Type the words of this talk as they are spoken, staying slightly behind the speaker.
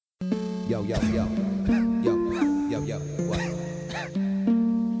Yo, yo, yo. Yo, yo, yo. What?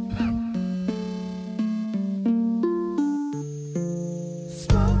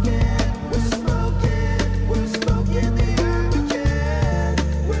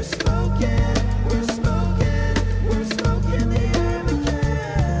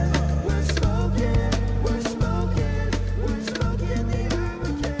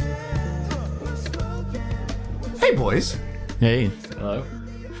 Hey, boys. Hey. Hello.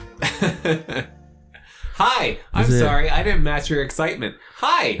 Hi. I'm sorry. I didn't match your excitement.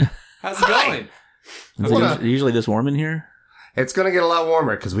 Hi. How's it going? Is it usually this warm in here? It's going to get a lot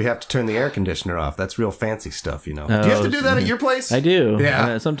warmer because we have to turn the air conditioner off. That's real fancy stuff, you know. Do you have to do that at your place? I do.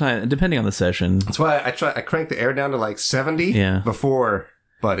 Yeah. Sometimes, depending on the session. That's why I crank the air down to like 70 before,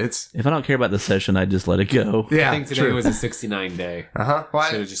 but it's... If I don't care about the session, I just let it go. Yeah, I think today was a 69 day. Uh-huh.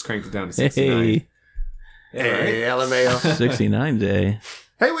 Should have just cranked it down to 69. Hey. Hey, LMAO. 69 day.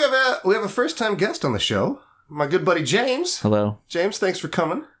 Hey, we have a first-time guest on the show. My good buddy James. Hello. James, thanks for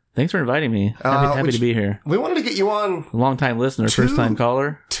coming. Thanks for inviting me. Happy to be here. We wanted to get you on Long-time listener, first-time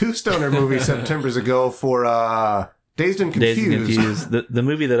caller. 2 stoner movies Septembers ago for Dazed and Confused. Dazed and Confused. The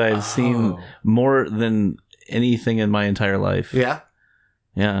movie that I've seen more than anything in my entire life. Yeah?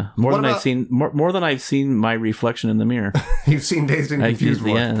 Yeah. More than I've seen my reflection in the mirror. You've seen Dazed and Confused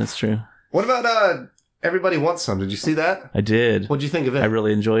more. Yeah, that's true. What about Everybody Wants Some? Did you see that? I did. What'd you think of it? I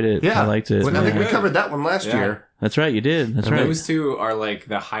really enjoyed it. Yeah. I liked it. Well, I think we covered that one last year. That's right, you did. That's right. Those two are like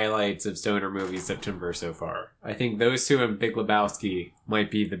the highlights of stoner movies September so far. I think those two and Big Lebowski might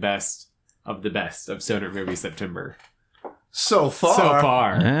be the best of stoner movies September. So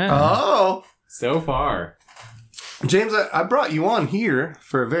far. Yeah. Oh. So far. James, I brought you on here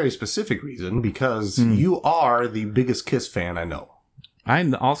for a very specific reason because you are the biggest Kiss fan I know.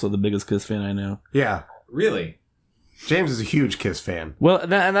 I'm also the biggest Kiss fan I know. Yeah. Really? James is a huge Kiss fan. Well,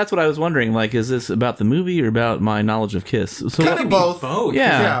 and that's what I was wondering. Like, is this about the movie or about my knowledge of Kiss? So Kind of both. Both.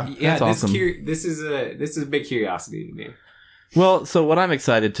 Yeah. Yeah, That's awesome. This is a big curiosity to me. Well, so what I'm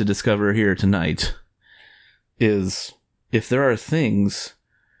excited to discover here tonight is if there are things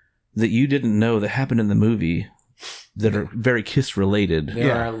that you didn't know that happened in the movie that are very Kiss related.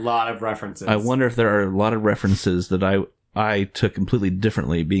 There are a lot of references. I wonder if there are a lot of references that I took completely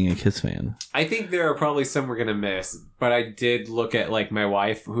differently being a Kiss fan. I think there are probably some we're gonna miss, but I did look at like my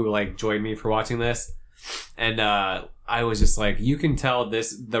wife who like joined me for watching this, and I was just like, you can tell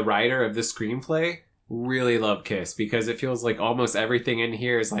the writer of the screenplay really loved Kiss because it feels like almost everything in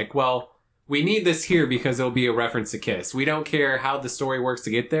here is like, well, we need this here because it'll be a reference to Kiss. We don't care how the story works to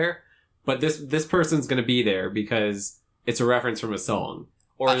get there, but this person's gonna be there because it's a reference from a song.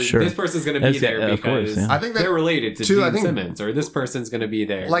 Or this person's going to be there because I think they're related to Gene Simmons. Or this person's going to be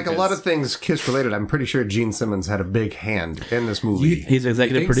there. Like a lot of things Kiss related, I'm pretty sure Gene Simmons had a big hand in this movie. He's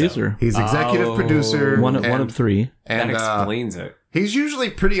executive producer. He's executive producer. One of three. And, that explains it. He's usually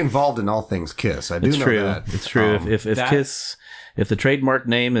pretty involved in all things Kiss. I do know that. It's true. If Kiss... If the trademark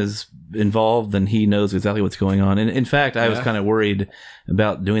name is involved, then he knows exactly what's going on. And in fact, I was kind of worried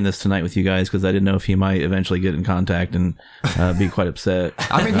about doing this tonight with you guys because I didn't know if he might eventually get in contact and be quite upset.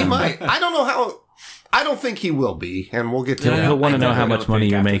 I mean, he might. I don't know how. I don't think he will be, and we'll get to that. He'll want to know how much money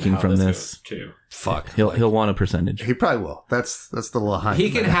you're making from this. Too. Fuck. He'll want a percentage. He probably will. That's the little high.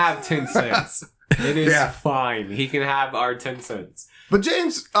 He can have 10 cents. It is fine. He can have our 10 cents. But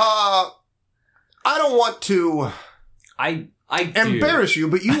James, I don't want to. I embarrass you,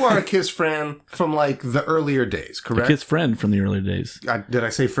 but you are a Kiss fan from like the earlier days, correct? A Kiss friend from the earlier days. Did I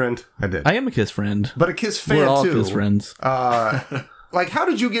say friend? I did. I am a Kiss friend. But a Kiss fan We're all too. Kiss friends. Like, how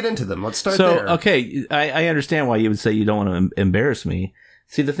did you get into them? Let's start there. there. Okay, I understand why you would say you don't want to embarrass me.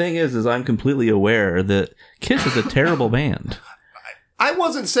 See, the thing is I'm completely aware that Kiss is a terrible band. I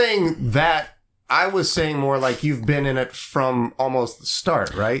wasn't saying that. I was saying more like you've been in it from almost the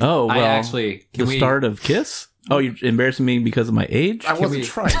start, right? Oh, well, start of Kiss? Oh, you're embarrassing me because of my age? I wasn't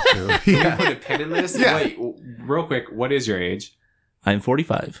trying to. Can we put a pin in this? Yeah. Wait, real quick, what is your age? I'm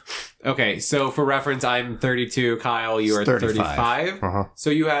 45. Okay, so for reference, I'm 32. Kyle, you are 35. Uh-huh.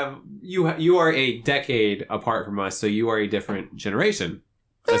 So you are a decade apart from us. So you are a different generation,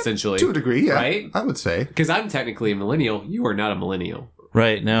 essentially. To a degree, yeah. Right? I would say. Because I'm technically a millennial. You are not a millennial.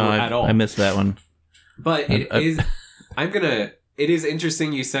 Right, no, At all. I missed that one. But it is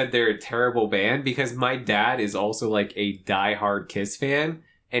interesting you said they're a terrible band because my dad is also like a diehard Kiss fan.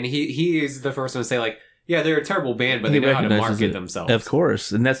 And he is the first one to say like, yeah, they're a terrible band, but they know how to market themselves. Of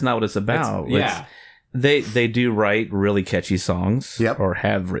course. And that's not what it's about. They do write really catchy songs. Yep. Or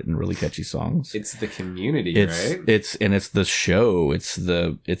have written really catchy songs. It's the community, right? It's the show. It's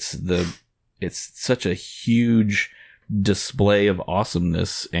such a huge display of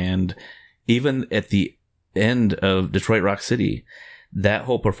awesomeness, and even at the end of Detroit Rock City, that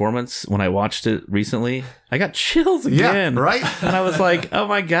whole performance, when I watched it recently, I got chills again. Yeah, right? And I was like, oh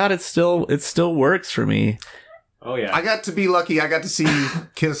my God, it still works for me. Oh, yeah. I got to be lucky. I got to see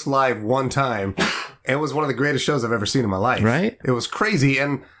Kiss live one time. And it was one of the greatest shows I've ever seen in my life. Right? It was crazy.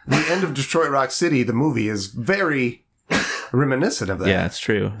 And the end of Detroit Rock City, the movie, is very reminiscent of that. Yeah, it's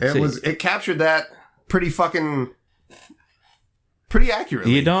true. It captured that pretty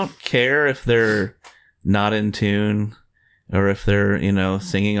accurately. You don't care if they're not in tune or if they're,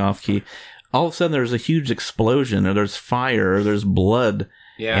 singing off key. All of a sudden there's a huge explosion or there's fire or there's blood.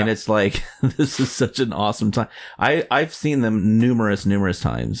 Yeah. And it's like, this is such an awesome time. I've seen them numerous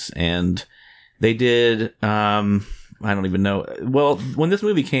times, and they did, I don't even know. Well, when this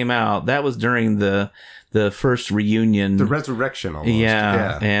movie came out, that was during the first reunion. The resurrection almost.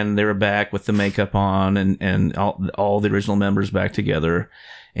 Yeah. And they were back with the makeup on and all the original members back together,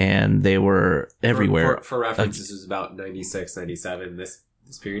 and they were everywhere. For reference, this was about 96, 97, this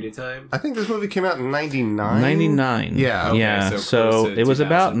period of time. I think this movie came out in 99. 99. Yeah. Okay, Yeah. so So close to it was 2000.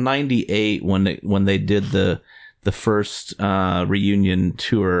 about 98 when they did the first reunion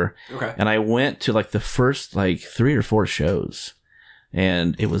tour. Okay. And I went to like the first like 3 or 4 shows,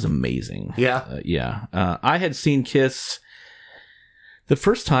 and it was amazing. Yeah. I had seen Kiss the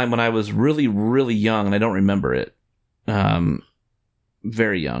first time when I was really, really young, and I don't remember it.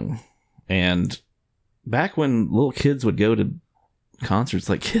 Very young. And back when little kids would go to concerts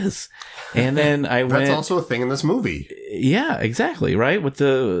like Kiss. And then I went... That's also a thing in this movie. Yeah, exactly, right? With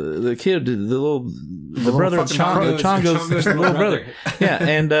the kid, the brother of Chongo's little brother. Yeah,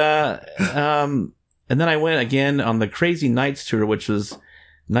 and then I went again on the Crazy Nights tour, which was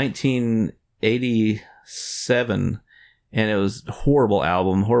 1987, and it was a horrible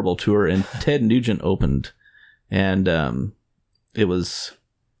album, horrible tour, and Ted Nugent opened, and it was,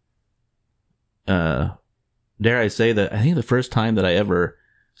 dare I say that, I think the first time that I ever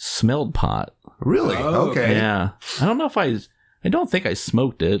smelled pot. Really? Oh, okay. Yeah. I don't know if I don't think I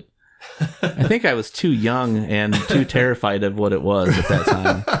smoked it. I think I was too young and too terrified of what it was at that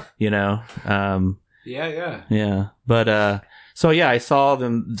time, Yeah. Yeah. But, so yeah, I saw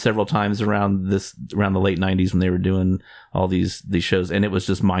them several times around the late 90s when they were doing all these shows, and it was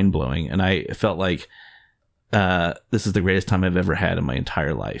just mind blowing. And I felt like, this is the greatest time I've ever had in my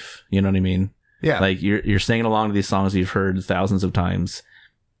entire life. You know what I mean? Yeah. Like you're singing along to these songs you've heard thousands of times,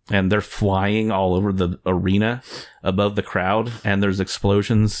 and they're flying all over the arena above the crowd, and there's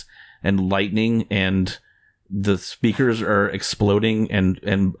explosions and lightning, and the speakers are exploding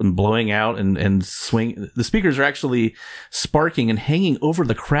and blowing out and swing. The speakers are actually sparking and hanging over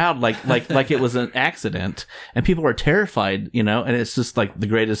the crowd like it was an accident, and people are terrified, and it's just like the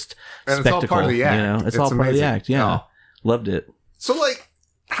greatest And spectacle. it's all part of the act. It's all part of the amazing. act. Yeah. Oh. Loved it. So, like,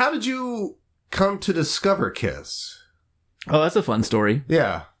 how did you come to discover Kiss? Oh, that's a fun story.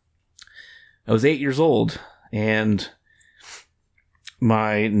 Yeah. I was 8 years old, and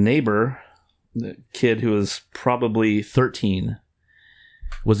my neighbor, the kid who was probably 13,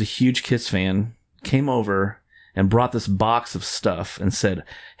 was a huge Kiss fan, came over and brought this box of stuff and said,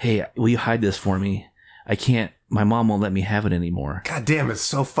 "Hey, will you hide this for me? My mom won't let me have it anymore." God damn, it's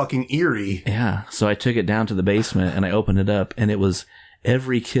so fucking eerie. Yeah. So I took it down to the basement and I opened it up, and it was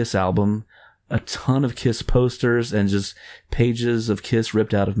every Kiss album, a ton of Kiss posters, and just pages of Kiss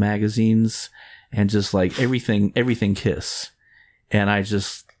ripped out of magazines, and just like everything Kiss. And I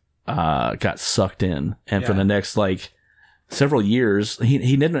just got sucked in. And for the next like several years,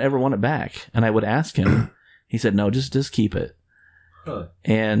 he didn't ever want it back. And I would ask him, he said, "No, just keep it." Huh.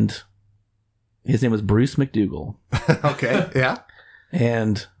 And his name was Bruce McDougal. Okay, yeah.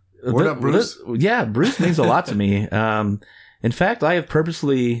 And What up, Bruce? Bruce means a lot to me. In fact, I have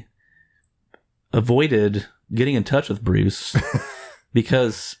purposely avoided getting in touch with Bruce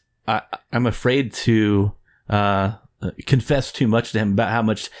because I'm afraid to confess too much to him about how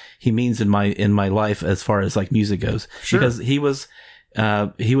much he means in my life as far as like music goes. Sure. Because he was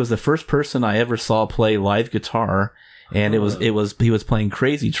the first person I ever saw play live guitar, and he was playing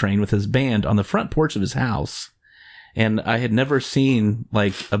Crazy Train with his band on the front porch of his house. And I had never seen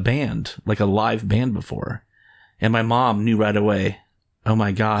like a band, like a live band before. And my mom knew right away. Oh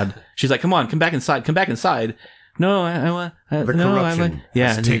my God. She's like, "Come on, come back inside. No, The corruption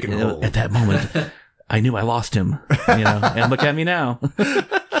has taken hold. At that moment, I knew I lost him, and look at me now.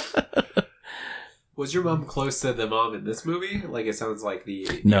 Was your mom close to the mom in this movie? Like it sounds like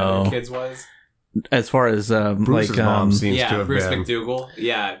the No. other kids was. As far as, Bruce's mom seems to Yeah, have Bruce been. McDougal.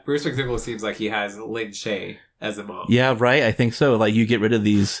 Yeah, Bruce McDougal seems like he has Lynn Shay. as a mom. Yeah, right. I think so. Like you get rid of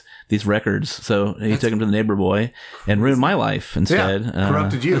these records. So he took them to the neighbor boy and ruined my life instead. Yeah,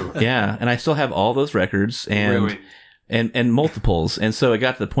 corrupted you. Yeah, and I still have all those records and multiples. And so it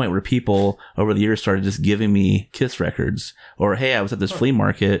got to the point where people over the years started just giving me Kiss records, or hey, I was at this flea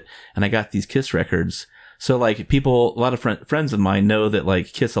market and I got these Kiss records. So like people, a lot of friends of mine know that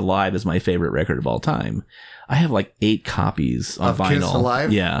like Kiss Alive is my favorite record of all time. I have like 8 copies on vinyl. Kiss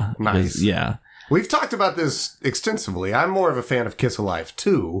Alive? Yeah. Nice. Yeah. We've talked about this extensively. I'm more of a fan of Kiss Alive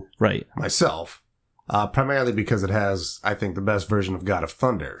 2 Right. myself, primarily because it has, I think, the best version of God of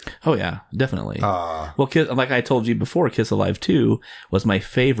Thunder. Oh yeah, definitely. Well, like I told you before, Kiss Alive 2 was my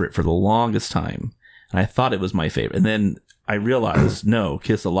favorite for the longest time. And I thought it was my favorite. And then I realized, no,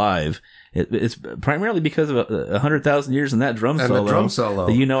 Kiss Alive, it's primarily because of 100,000 years in that drum And solo. the drum solo.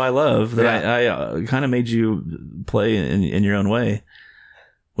 That I love, that Yeah. I kind of made you play in your own way.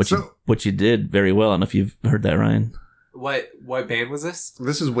 Which you did very well. I don't know if you've heard that, Ryan. What band was this?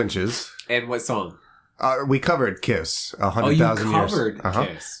 This is Winches. And what song? We covered Kiss, Oh, 100,000 you years. covered Uh-huh.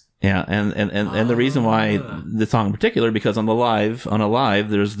 Kiss. Yeah, and the reason why the song in particular, because on a live,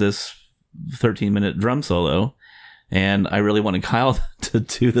 there's this 13-minute drum solo, and I really wanted Kyle to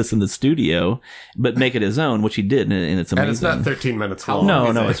do this in the studio, but make it his own, which he did, and it's amazing. And it's not 13 minutes long. long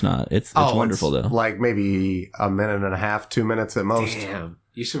is No, it? it's not. It's wonderful though. Like maybe a minute and a half, 2 minutes at most. Damn.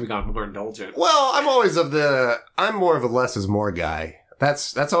 You should have gone more indulgent. Well, I'm more of a less is more guy.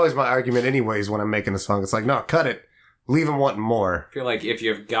 That's always my argument anyways when I'm making a song. It's like, no, cut it. Leave them wanting more. I feel like if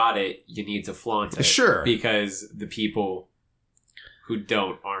you've got it, you need to flaunt it. Sure. Because the people who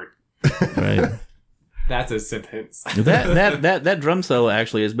don't aren't. Right. That's a sentence. that drum solo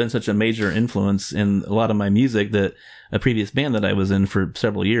actually has been such a major influence in a lot of my music that a previous band that I was in for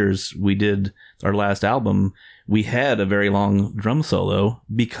several years, we did our last album. We had a very long drum solo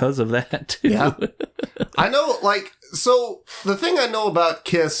because of that too. Yeah. I know, like, so the thing I know about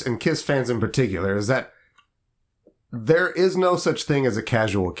Kiss and Kiss fans in particular is that there is no such thing as a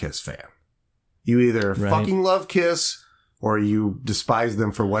casual Kiss fan. You either Right. fucking love Kiss or you despise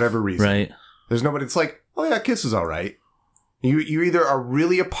them for whatever reason. Right. There's nobody that's like, oh yeah, Kiss is all right. You either are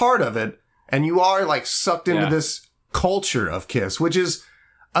really a part of it and you are like sucked into Yeah. this culture of Kiss, which is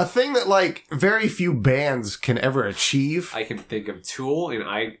a thing that like very few bands can ever achieve. I can think of Tool and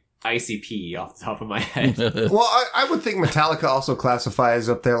ICP off the top of my head. Well, I would think Metallica also classifies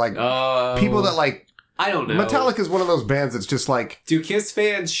up there. Like people that like I don't know. Metallica is one of those bands that's just like, Do Kiss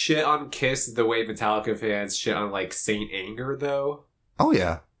fans shit on Kiss the way Metallica fans shit on like Saint Anger though? oh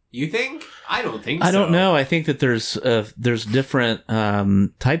yeah, You think? I don't think so. I don't know. I think that there's different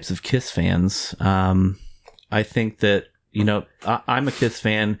types of Kiss fans. I think that I'm a Kiss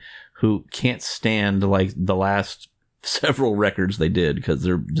fan who can't stand like the last several records they did because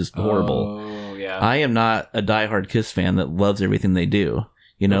they're just horrible. Oh yeah. I am not a diehard Kiss fan that loves everything they do.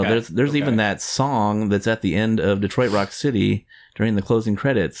 Okay. There's even that song that's at the end of Detroit Rock City during the closing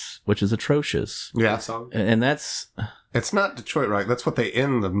credits, which is atrocious. yeah. That song? And that's It's not Detroit Rock. That's what they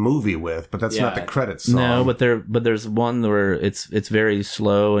end the movie with, but that's not the Yeah. credits song. no, but there's one where it's very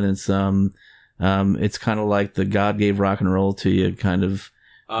slow and it's kind of like the God gave rock and roll to you kind of.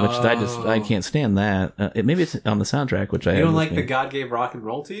 Which I can't stand that. Maybe it's on the soundtrack, which I You haven't don't like the listened God gave rock and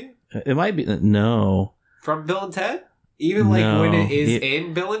roll to you? to. It might be no. From Bill and Ted? Even like No. when it is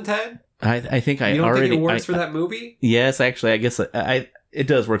in Bill and Ted? I think I You don't already. think it works for that movie? Yes, actually, I guess it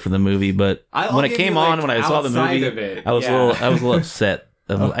does work for the movie, but I'll when it give came you, like, on, when I saw the outside movie, of it, I was yeah. a little upset.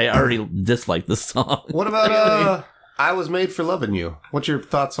 I already disliked the song. What about I Was Made for Loving You? What's your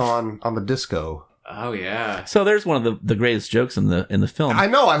thoughts on the disco? Oh yeah. So there's one of the greatest jokes in the film. I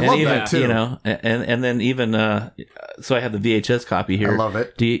know, I And love even, that too. And then even so I have the VHS copy here. I love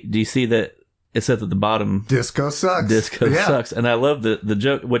it. Do you see that it says at the bottom Disco sucks. disco Yeah. sucks, and I love the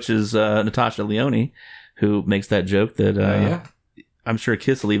joke, which is Natasha Lyonne who makes that joke that Yeah. I'm sure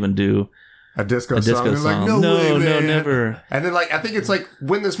Kiss will even do A disco a song. disco They're song. like, no, way, man. never. And then like I think it's like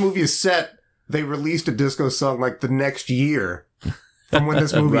when this movie is set, they released a disco song like the next year from when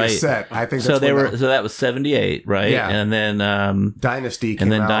this movie Right. is set. I think So that's they when were. So that was 78, right? Yeah. And then Dynasty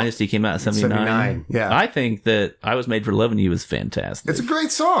came out. Dynasty came out in 79. 79, yeah. I think that I Was Made for Loving You is fantastic. It's a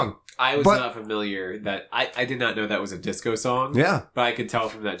great song. I was But- not familiar that I did not know that was a disco song. Yeah. But I could tell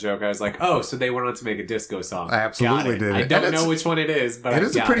from that joke. I was like, oh, so they went on to make a disco song. I absolutely Got it. did. I And don't it's- know which one it is, but It I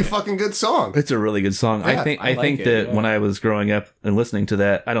is a got pretty it. fucking good song. It's a really good song. Yeah, I think I like it, that yeah. when I was growing up and listening to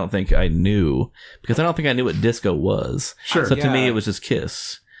that, I don't think I knew because I don't think I knew what disco was. Sure. So to me, Yeah. it was just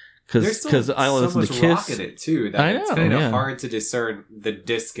Kiss. There's Because still I only so listen much to rock Kiss. in it too. That I it's know, kind of yeah. hard to discern the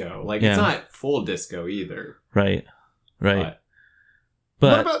disco. Like Yeah. it's not full disco either. Right. But But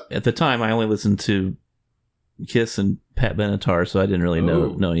What about- at the time, I only listened to Kiss and Pat Benatar, so I didn't really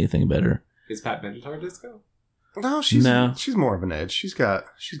know anything better. Is Pat Benatar disco? No, she's more of an edge. She's got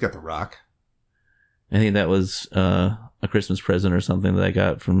the rock. I think that was a Christmas present or something that I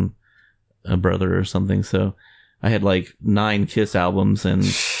got from a brother or something. So I had like 9 Kiss albums and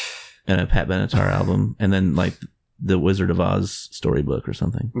a Pat Benatar album, and then like the Wizard of Oz storybook or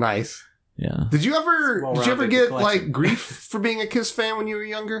something. Nice. Yeah. Did you ever get collection. like grief for being a Kiss fan when you were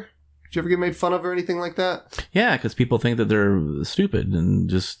younger? Did you ever get made fun of or anything like that? Yeah, because people think that they're stupid and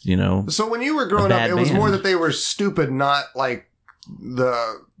just, So when you were growing up, it was more that they were stupid, not like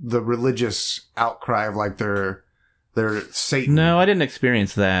the religious outcry of like they're Satan. No, I didn't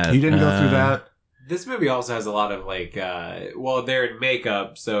experience that. You didn't go through that? This movie also has a lot of like, they're in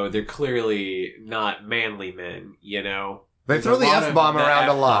makeup, so they're clearly not manly men, They throw the F-bomb around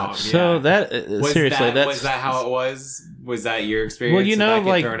a lot. So that seriously, was that how it was? Was that your experience? Well, Did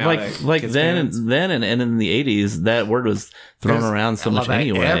that get like kids' then fans? and in the 80s, that word was thrown around so much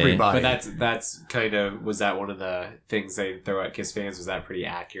anyway. Everybody. But that's kind of, was that one of the things they throw at Kiss fans? Was that pretty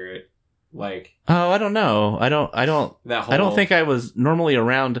accurate? Like, oh, I don't know. I don't that whole, I don't think I was normally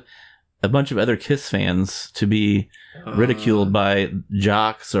around a bunch of other Kiss fans to be ridiculed by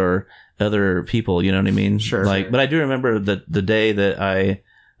jocks or other people, you know what I mean? Sure. But I do remember the day that I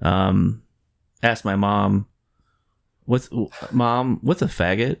asked my mom, what's a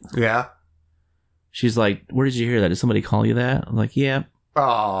faggot? Yeah. She's like, where did you hear that? Did somebody call you that? I'm like, yeah.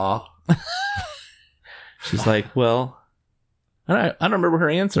 Aw. She's like, well, I don't remember her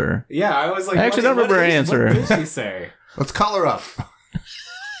answer. Yeah, I was like, I actually don't remember her answer. What did she say? Let's call her up.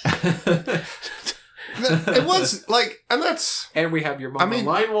 It was like, and that's... And we have your mom on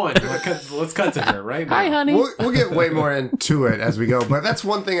line 1. Let's cut to her right now. Hi, honey. We'll get way more into it as we go, but that's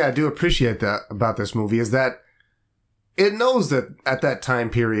one thing I do appreciate about this movie is that it knows that at that time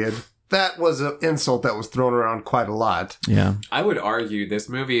period, that was an insult that was thrown around quite a lot. Yeah. I would argue this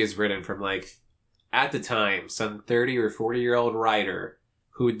movie is written from like, at the time, some 30 or 40-year-old writer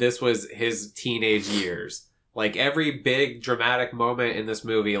who this was his teenage years. Like every big dramatic moment in this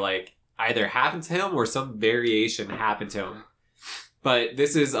movie, like either happened to him or some variation happened to him. But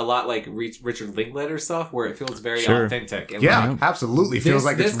this is a lot like Richard Linklater stuff, where it feels very authentic. And yeah, like, absolutely. Feels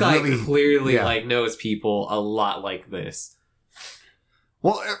like this it's guy really clearly like knows people a lot like this.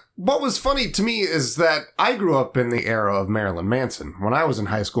 Well, what was funny to me is that I grew up in the era of Marilyn Manson. When I was in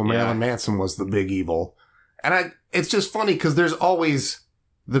high school, Marilyn Manson was the big evil. And it's just funny because there's always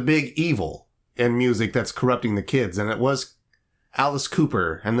the big evil in music that's corrupting the kids. And it was Alice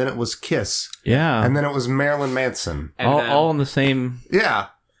Cooper, and then it was Kiss. Yeah. And then it was Marilyn Manson. And all in the same... Yeah.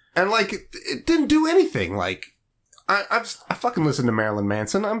 And like, it didn't do anything. Like, I fucking listen to Marilyn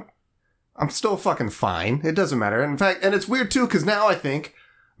Manson. I'm still fucking fine. It doesn't matter. In fact, and it's weird too, because now I think,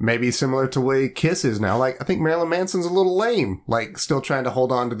 maybe similar to the way Kiss is now, like, I think Marilyn Manson's a little lame. Like, still trying to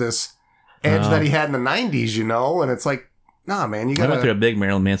hold on to this edge that he had in the 90s, and it's like, nah, man, you gotta... I went through a big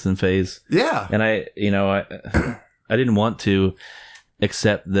Marilyn Manson phase. Yeah. And I didn't want to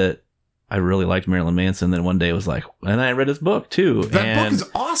accept that I really liked Marilyn Manson. Then one day it was like, and I read his book too. That book is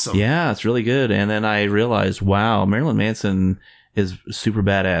awesome. Yeah, it's really good. And then I realized, wow, Marilyn Manson is super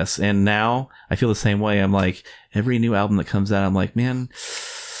badass. And now I feel the same way. I'm like, every new album that comes out, I'm like, man,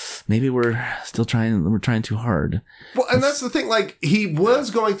 maybe we're trying too hard. Well, and that's the thing. Like, he was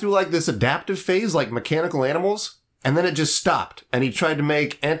going through like this adaptive phase, like Mechanical Animals, and then it just stopped. And he tried to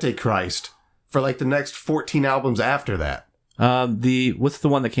make Antichrist for like the next 14 albums after that. What's the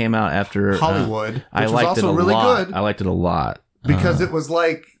one that came out after Hollywood? Which I was liked also it a really lot. good I liked it a lot because it was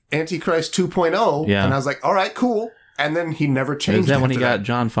like Antichrist 2.0. Yeah. And I was like, all right, cool. And then he never changed. Is that when he after got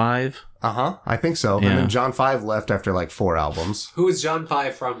John 5? I think so. Yeah. And then John 5 left after like 4 albums. Who is John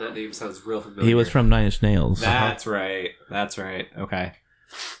 5 from? That name sounds real familiar. He was from Nine Inch Nails. That's right. That's right. Okay.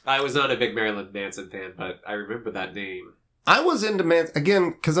 I was not a big Marilyn Manson fan, but I remember that name. I was into Manson, again,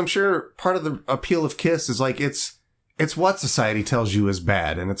 because I'm sure part of the appeal of Kiss is like, it's what society tells you is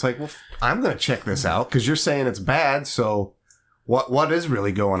bad. And it's like, well, I'm going to check this out because you're saying it's bad. So what is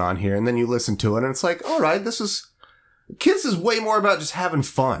really going on here? And then you listen to it and it's like, all right, Kiss is way more about just having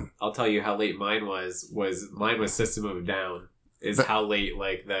fun. I'll tell you how late mine was mine was System of a Down. How late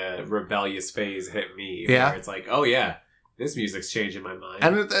like the rebellious phase hit me. Yeah. Where it's like, oh yeah, this music's changing my mind.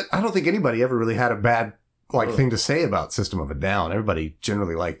 And I don't think anybody ever really had a bad thing to say about System of a Down. Everybody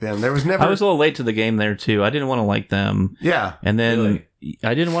generally liked them. There was never... I was a little late to the game there too. I didn't want to like them. Yeah. And then, Really?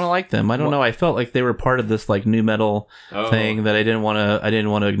 I didn't want to like them. I don't know. I felt like they were part of this like new metal thing that I didn't want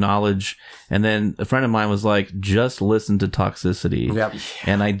to acknowledge. And then a friend of mine was like, just listen to Toxicity. Yep.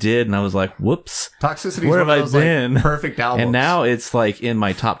 And I did. And I was like, whoops. Toxicity. Where have I been? Like, perfect albums. And now it's like in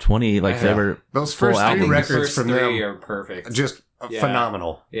my top 20. Like they were those first full 3 albums. records from them are perfect. just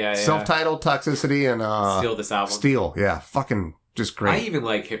phenomenal. Yeah. Self-titled Toxicity and Steal this album. Steel. Yeah. Fucking just great. I even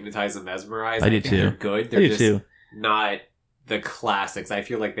like Hypnotize and Mesmerize. I do think too. They're good. They're I do just too. not the classics. I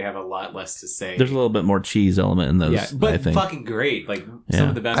feel like they have a lot less to say. There's a little bit more cheese element in those. Yeah, but I think. fucking great. Like some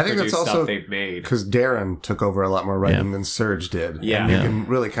of the best I think that's produced also stuff they've made. because Darren took over a lot more writing than Serge did. Yeah. And you can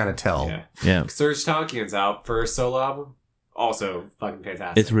really kind of tell. Yeah. Serge Tankian's out for a solo album. Also fucking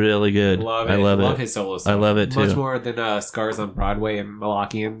fantastic. It's really good. Love it. I love it. His solo stuff. I love it too. Much more than Scars on Broadway and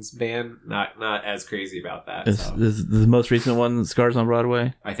Malakian's band. Not as crazy about that. Is So. the most recent one Scars on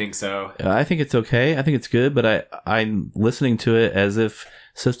Broadway? I think so. I think it's okay. I think it's good, but I'm listening to it as if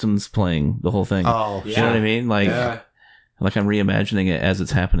System's playing the whole thing. Oh, You know what I mean? Like I'm reimagining it as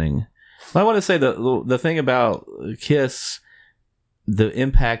it's happening. But I want to say the thing about Kiss, the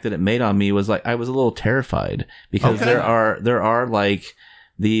impact that it made on me was like I was a little terrified because there are like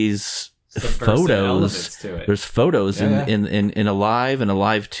these photos. To it. There's photos in Alive and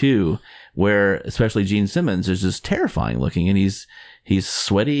Alive 2 where especially Gene Simmons is just terrifying looking, and he's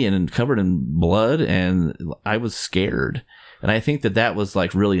sweaty and covered in blood, and I was scared. And I think that was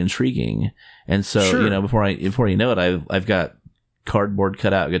like really intriguing. And so, before you know it, I've got cardboard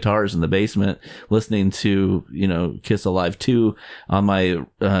cutout guitars in the basement listening to, Kiss Alive 2 on my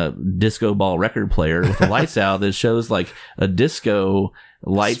disco ball record player with the lights out that shows like a disco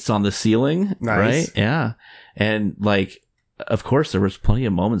lights on the ceiling. Nice. Right? Yeah. And like, of course there was plenty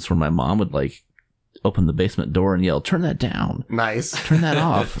of moments where my mom would like open the basement door and yell, "Turn that down." Nice. Turn that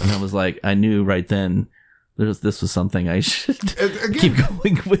off. And I was like, I knew right then this was something I should keep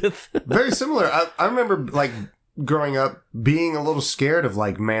going with. Very similar. I remember like growing up being a little scared of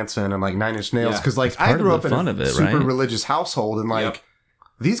like Manson and like Nine Inch Nails because like I grew up in a super religious household, and like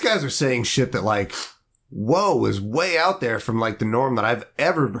these guys are saying shit that like whoa is way out there from like the norm that I've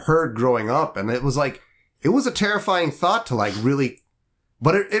ever heard growing up, and it was a terrifying thought to like really,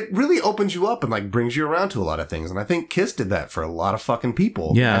 but it really opens you up and like brings you around to a lot of things, and I think Kiss did that for a lot of fucking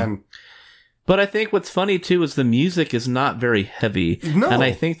people. But I think what's funny too is the music is not very heavy. No. And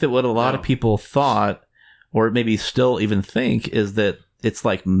I think that what a lot of people thought, or maybe still even think, is that it's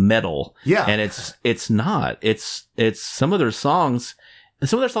like metal. Yeah. And it's not. It's some of their songs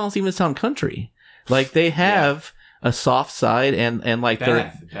even sound country. Like they have a soft side and like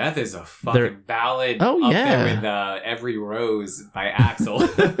Beth is a fucking ballad. Oh, up yeah. there with Every Rose by Axl.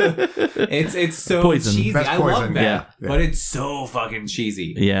 it's so Poison. cheesy. That's I Poison. love Beth, but it's so fucking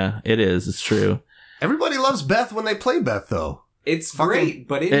cheesy. Yeah, it is. It's true. Everybody loves Beth when they play Beth though. It's great,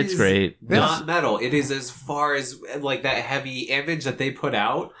 but it's great. Not metal. It is as far as like that heavy image that they put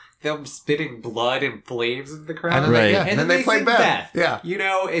out. Them spitting blood and flames in the crowd, And then, Right. and then they play sing Beth. Yeah.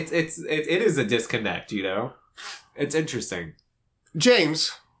 it is a disconnect. It's interesting.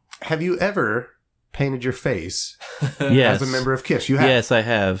 James, have you ever painted your face Yes. as a member of Kiss? You have. Yes, I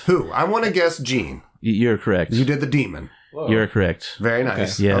have. Who? I want to guess Gene. You're correct. You did the demon. Whoa. You're correct. Very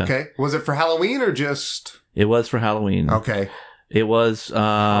nice. Okay. Yeah. Okay. Was it for Halloween or just? It was for Halloween. Okay. It was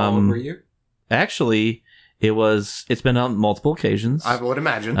How old were you? actually it's been on multiple occasions. I would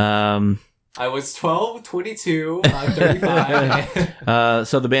imagine. I was 12, 22, 35.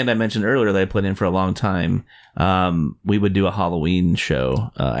 So the band I mentioned earlier that I played in for a long time, we would do a Halloween show,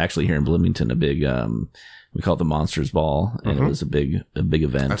 actually here in Bloomington, a big, we call it the Monsters Ball, and it was a big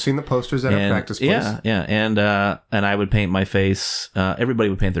event. I've seen the posters at our practice place. Yeah, and I would paint my face. Everybody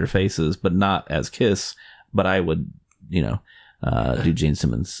would paint their faces, but not as Kiss. But I would, do Gene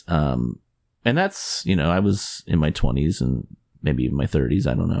Simmons. And that's, I was in my 20s and maybe even my 30s.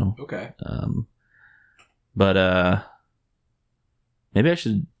 I don't know. Okay. But maybe I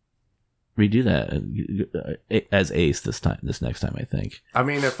should redo that as Ace this next time, I think. I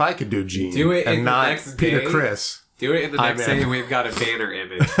mean, if I could do Gene, Do it and in the not next Peter day. Criss. Do it in the next in. day. We've got a banner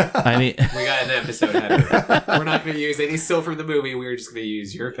image. I mean, We got an episode header. We're not going to use any still from the movie. We're just going to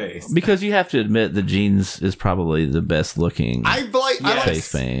use your face. because you have to admit that Gene's is probably the best looking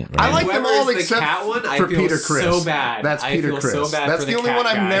face paint. I Right? like them all Whoever's the except cat one, I for feel Peter Criss. so bad. That's I Peter feel Criss. so bad That's for the the only cat one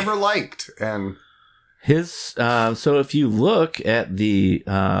I've guy. never liked. And His so if you look at the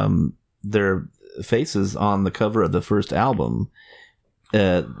their faces on the cover of the first album,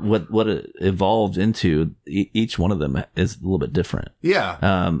 what it evolved into, each one of them is a little bit different.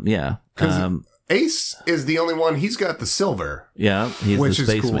 yeah, Yeah. 'Cause Ace is the only one. He's got the silver, Yeah. He's which the is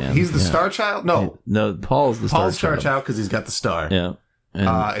cool. spaceman. He's the Yeah. Star Child. No, No, Paul's the Paul's Star Star Child because he's got the star. Yeah. And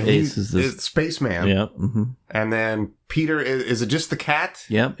and Ace he's is the spaceman. Yep. Mm-hmm. And then Peter is it just the cat?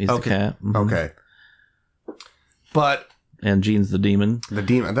 Yep. He's Okay. the cat. Mhm. Okay. But And Gene's the demon. the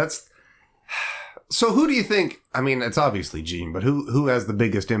demon. That's so. Who do you think? I mean, it's obviously Gene, but who has the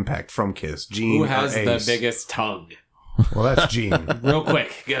biggest impact from Kiss? Gene Who or has the Ace? biggest tongue? Well, that's Gene. Real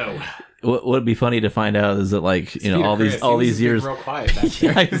quick, go. What would be funny to find out is that, like, you know, all these years. Real quiet back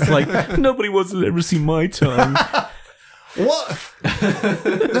there. Yeah, it's like nobody wants to ever see my tongue. What?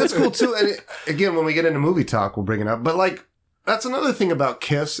 That's cool too. And again, when we get into movie talk, we'll bring it up. But like, that's another thing about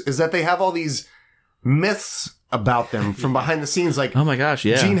Kiss is that they have all these myths about them from behind the scenes. Like, Oh my gosh,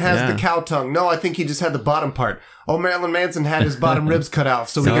 yeah. Gene has yeah. the cow tongue. No, I think he just had the bottom part. Oh, Marilyn Manson had his bottom ribs cut off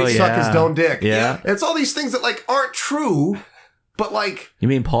so he Oh, could suck yeah. his own dick. Yeah. It's all these things that like aren't true, but like You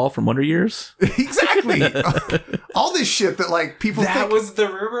mean Paul from Wonder Years? exactly all this shit that like people That think was the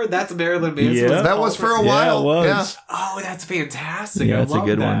rumor? That's Marilyn Manson? Yeah. that was for a Yeah, while. it was. Yeah. Oh, that's fantastic. Yeah, I it's a love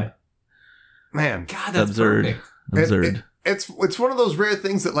good that. one. Man, God, that's Absurd. perfect. Absurd. It's one of those rare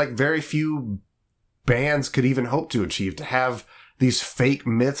things that like very few bands could even hope to achieve, to have these fake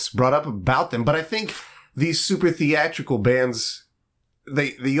myths brought up about them. But I think these super theatrical bands,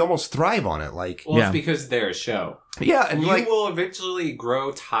 they almost thrive on it. Like, Well, Yeah. it's because they're a show. yeah, and You like, will eventually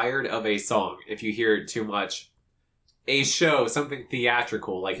grow tired of a song if you hear it too much. A show, something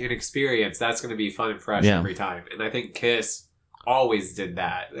theatrical, like an experience, that's going to be fun and fresh Yeah. every time. And I think Kiss always did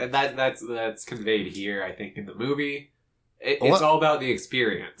that. And that's conveyed here, I think, in the movie. It's Well, all about the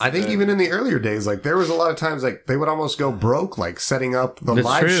experience. I think even in the earlier days, like there was a lot of times like they would almost go broke, like setting up the That's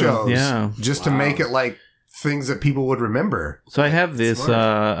live true, shows, yeah. just to Wow. make it like things that people would remember. So I have this.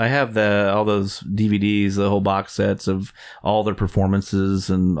 Smart. I have all those DVDs, the whole box sets of all their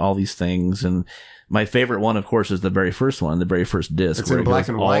performances and all these things. And my favorite one, of course, is the very first one, the very first disc. It's where in it black goes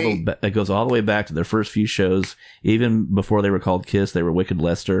and all white. It goes all the way back to their first few shows. Even before they were called Kiss, they were Wicked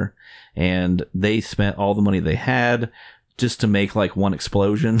Lester, and they spent all the money they had just to make like one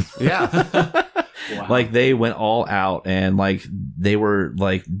explosion. Yeah, Wow. Like they went all out, and like they were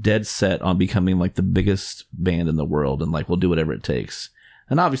like dead set on becoming like the biggest band in the world, and like we'll do whatever it takes.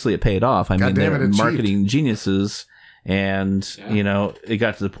 And obviously it paid off. I mean, damn they're it, achieved. marketing geniuses, and Yeah. you know, it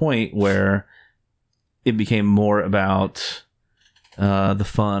got to the point where it became more about the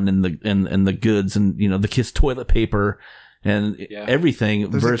fun and the goods, and you know, the Kiss toilet paper and Yeah. everything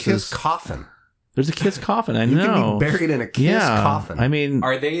there's a versus Kiss coffin. there's a Kiss coffin. I You know. can be buried in a Kiss yeah, coffin. I mean,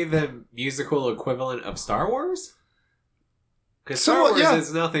 Are they the musical equivalent of Star Wars? Because Somewhat, Star Wars yeah.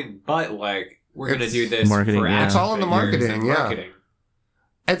 is nothing but like, we're going to It's do this marketing, for yeah. action It's all in the figures marketing, and yeah. marketing.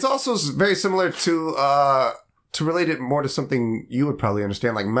 It's also very similar to relate it more to something you would probably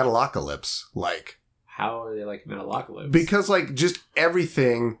understand, like Metalocalypse, like. How are they like Metalocalypse? Because, like, just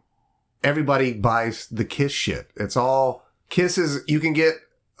everything, everybody buys the Kiss shit. It's all Kiss is, you can get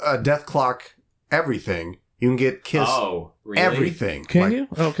a Death Clock everything. You can get Kiss oh, really? everything. can Like, you?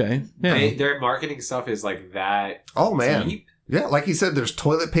 Okay, yeah. Their marketing stuff is like that. Oh, man. deep? Yeah, like he said, there's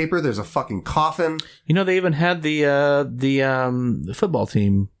toilet paper, there's a fucking coffin. You know, they even had the football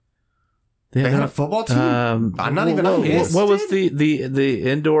team. They had a football team? I'm not even on Kiss What was did? the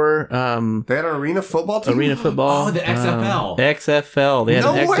indoor They had an arena football team? arena football? Oh, the XFL. XFL. They had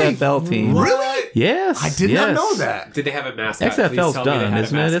No an way. XFL team. Really? Yes. I did not yes. know that. Did they have a mascot? XFL's Please tell me they done, had a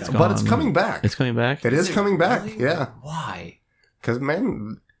isn't it? It's mascot. gone. But it's coming back. It's coming back. It is it coming back, really? yeah. Why? Because,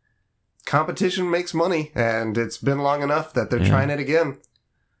 man, competition makes money, and it's been long enough that they're Yeah. trying it again.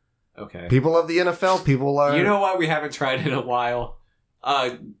 Okay. People love the NFL. People are. You know what we haven't tried in a while?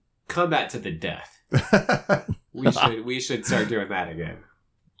 Combat to the death. We should start doing that again.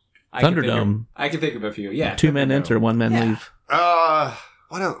 Thunderdome. I can think of a few. Yeah. Two men Thunderdome. enter, one man Yeah. leave.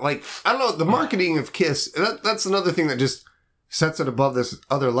 what else? Like, I don't know, the marketing of Kiss, that's another thing that just sets it above this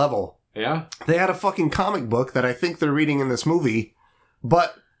other level. Yeah. They had a fucking comic book that I think they're reading in this movie,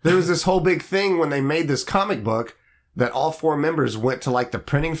 but there was this whole big thing when they made this comic book that all four members went to like the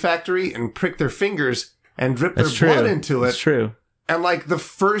printing factory and pricked their fingers and dripped That's their true. blood into That's it. true. And like the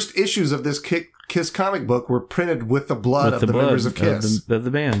first issues of this Kiss comic book were printed with the blood of the members of Kiss. of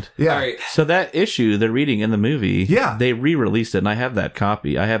the band. Yeah. All right. So that issue they're reading in the movie, Yeah. they re-released it, and I have that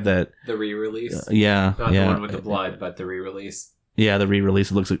copy. I have that. The re-release. Yeah, Not yeah, the one with the blood, but the re-release. yeah. The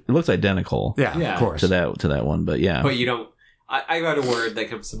re-release it looks identical. Yeah, Yeah. of course. to that one, but yeah, But you don't. I got a word that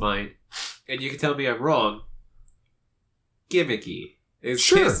comes to mind, and you can tell me I'm wrong. Gimmicky. Is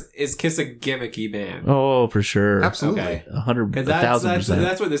Sure. Is Kiss a gimmicky band? Oh, for sure. Absolutely. Okay. 100, Because 1,000%.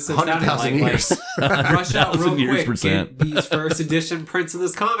 that's what this sounded 100,000 like. years. Rush out real 1,000 years quick. percent. Get these first edition prints of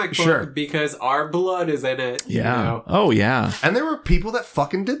this comic book Sure. because our blood is in it. Yeah. You know? Oh, yeah. And there were people that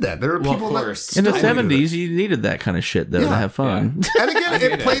fucking did that. There were Well, of people that course. In the still do 70s, you needed that kind of shit, though, to Yeah. have fun. And again, get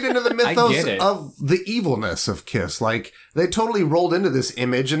it it. played into the I mythos get it. of the evilness of Kiss. Like, they totally rolled into this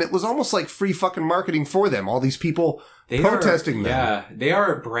image, and it was almost like free fucking marketing for them. All these people protesting them. Yeah, they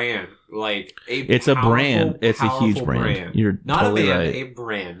are a brand. Like It's a brand. It's a huge powerful brand. You're not totally a band, right. a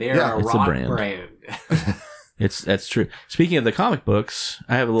brand. They are Yeah, a it's a rock brand. brand. That's true. Speaking of the comic books,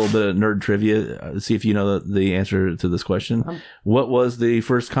 I have a little bit of nerd trivia. See if you know the answer to this question. What was the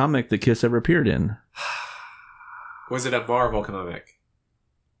first comic that Kiss ever appeared in? Was it a Marvel comic?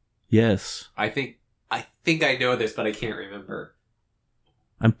 Yes. I think I know this, but I can't remember.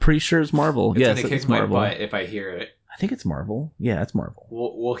 I'm pretty sure it's Marvel. It's Yes, gonna it's kick my Marvel. butt if I hear it. I think it's Marvel. Yeah, it's Marvel.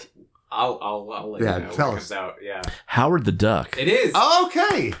 I'll let Yeah, you know when it tell comes us. out. Yeah, Howard the Duck. it is.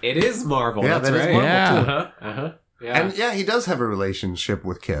 Okay. It is Marvel. Yeah, That's that is right. Marvel, Yeah. too. Uh-huh. Yeah. And yeah, he does have a relationship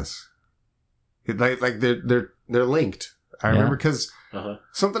with Kiss. Like they're linked. I Yeah. remember because Uh-huh.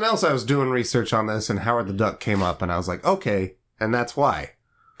 something else I was doing research on this, and Howard the Duck came up, and I was like, okay, and that's why,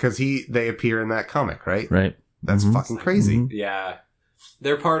 because they appear in that comic, right? Right. That's Mhm. fucking crazy. Mhm. Yeah.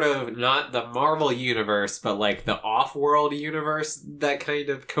 They're part of not the Marvel universe, but like the off-world universe that kind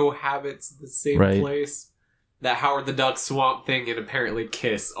of cohabits the same Right. place. That Howard the Duck, Swamp Thing, and apparently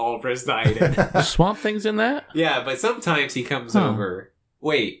Kiss all reside in. Swamp Thing's in that? Yeah, but sometimes he comes Huh. over.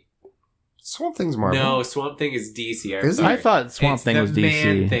 Wait, Swamp Thing's Marvel. no, Swamp Thing is DC. I'm Is it? sorry. I thought Swamp It's Thing the was Man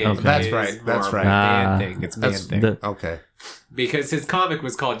DC. Thing. Okay. That's is right, that's Marvel. right. Ah. Man Thing. It's Man That's Thing. The- Okay. Because his comic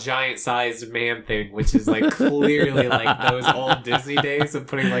was called Giant Sized Man Thing, which is like clearly like those old Disney days of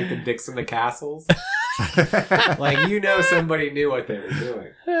putting like the dicks in the castles. Like, you know, somebody knew what they were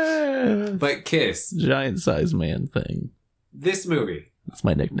doing. But Kiss, Giant size man thing. this movie, That's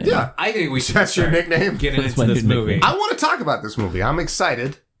my nickname. Yeah. I think we should That's your start nickname? getting That's into my this new movie. nickname. I want to talk about this movie. I'm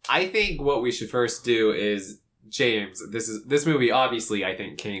excited. I think what we should first do is, James, this movie obviously I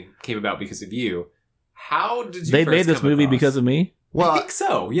think came about because of you. How did you They first made this come movie across? because of me? I Well, think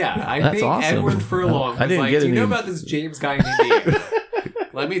so, yeah. I That's think awesome. Edward Furlong I was didn't like, get do you know any- about this James guy in Indiana?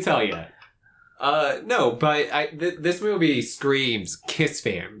 Let me tell you. No, but this movie screams Kiss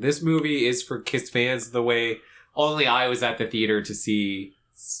fan. This movie is for Kiss fans the way only I was at the theater to see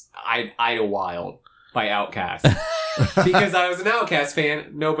Idlewild by Outkast. Because I was an Outkast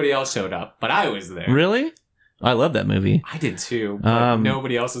fan, nobody else showed up, but I was there. Really? I love that movie. I did too, but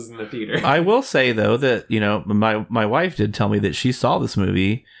nobody else was in the theater. I will say though that, you know, my wife did tell me that she saw this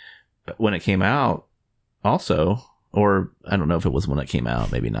movie when it came out also, or I don't know if it was when it came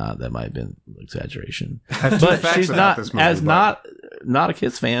out, maybe not. That might have been exaggeration. I have two But facts she's about not this movie, as but- not a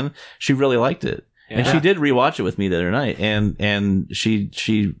Kiss fan. She really liked it. And Yeah. she did rewatch it with me the other night and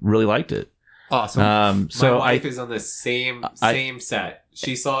she really liked it. Awesome. So my wife is on the same set.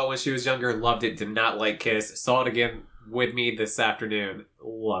 She saw it when she was younger, loved it, did not like Kiss. Saw it again with me this afternoon,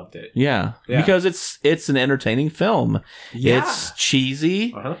 loved it. Yeah, Yeah. because it's an entertaining film. Yeah. It's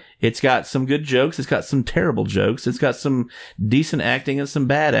cheesy. Uh-huh. It's got some good jokes. It's got some terrible jokes. It's got some decent acting and some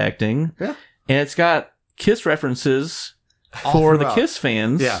bad acting. Yeah. And it's got Kiss references All for the throughout. Kiss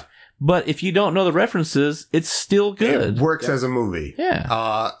fans. Yeah. But if you don't know the references, it's still good. It works as a movie.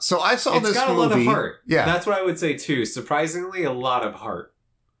 Yeah. So I saw It's this got a movie. lot of heart. Yeah. That's what I would say too. Surprisingly, a lot of heart.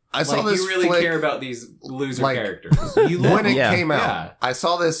 I saw Like, this you really flick care about these loser like, characters. You love when it Yeah. came out. Yeah. I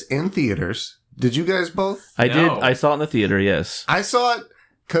saw this in theaters. Did you guys both? I No. did. I saw it in the theater. Yes. I saw it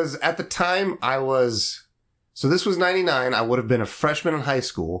because at the time I was. So this was 99. I would have been a freshman in high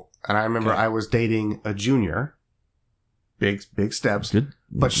school. And I remember Okay. I was dating a junior. Big steps. Good.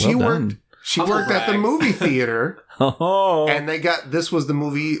 But she Well worked. done. She Humble worked at the brag. movie theater. Oh. And they got, this was the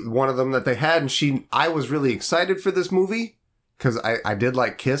movie, one of them that they had, and I was really excited for this movie, because I did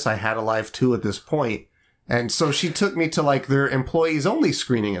like Kiss, I had a life too at this point, and so she took me to like their employees only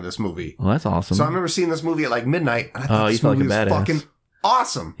screening of this movie. Well, that's awesome. So I remember seeing this movie at like midnight, and I Oh, thought you this felt movie like a was badass. fucking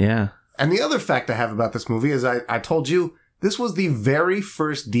awesome. Yeah. And the other fact I have about this movie is I told you, this was the very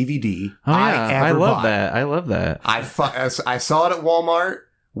first DVD Oh I yeah. ever I love bought. that. I love that. I saw it at Walmart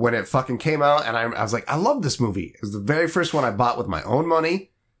when it fucking came out, and I was like, I love this movie. It was the very first one I bought with my own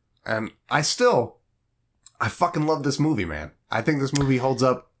money, and I fucking love this movie, man. I think this movie holds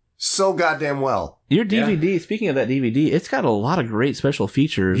up so goddamn well. Your DVD, speaking of that DVD, it's got a lot of great special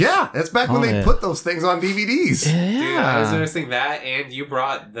features. Yeah, that's back when On they it. put those things on DVDs. Yeah. Dude, I was noticing that, and you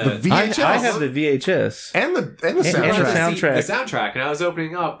brought The the VHS. I have the VHS. And the And the soundtrack. soundtrack. The soundtrack, and I was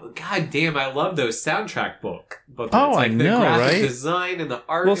opening up. God damn, I love those soundtrack book. But Oh, it's like I the know, graphic right? design and the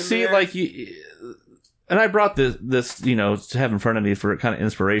art. Well, in see, there. like you, and I brought this to have in front of me for kind of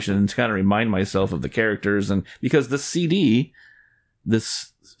inspiration and to kind of remind myself of the characters, and because the CD,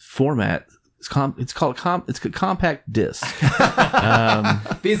 this format, it's called a compact disc.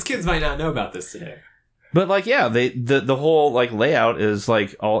 These kids might not know about this today. But like, yeah, the whole like layout is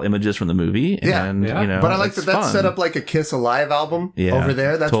like all images from the movie, Yeah, and yeah. you know, But I like it's that that's fun. set up like a Kiss Alive album over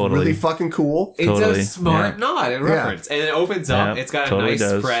there. That's totally. really fucking cool. It's Totally, a smart yeah. nod and reference, and it opens up. Yeah, It's got a totally nice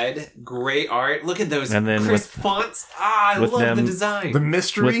does. spread, great art. Look at those And then crisp fonts. I with love the them- design. The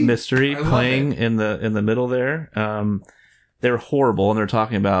mystery. with mystery I love playing in the middle there. They're horrible, and they're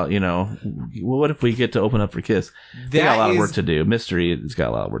talking about, well, what if we get to open up for Kiss? They got a lot of work to do. Mystery has got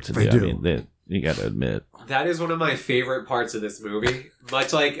a lot of work to do. They do. I mean, you got to admit. That is one of my favorite parts of this movie.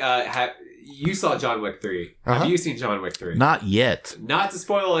 Much like you saw John Wick 3. Uh-huh. Have you seen John Wick 3? Not yet. Not to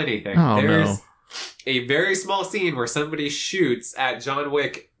spoil anything. Oh, There's no. a very small scene where somebody shoots at John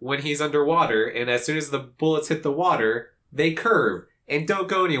Wick when he's underwater, and as soon as the bullets hit the water, they curve and don't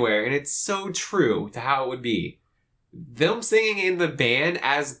go anywhere. And it's so true to how it would be. Them singing in the band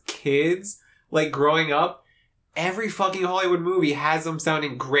as kids, like growing up, every fucking Hollywood movie has them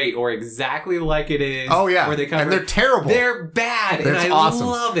sounding great or exactly like it is. Oh yeah, where they cover. and they're terrible. They're bad, and That's I awesome.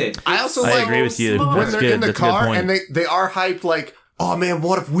 love it. I It's also I like- agree with you. smart. when That's they're good. in the That's a good car point. and they are hyped like, oh man,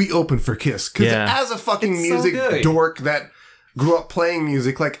 what if we open for Kiss? Because Yeah. as a fucking It's so music good. dork that grew up playing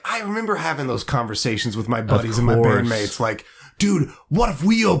music, like I remember having those conversations with my buddies and my course. bandmates, like, dude, what if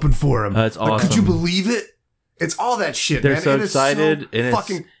we open for him? That's Like, could you awesome. believe it? It's all that shit, They're man. so It is excited, and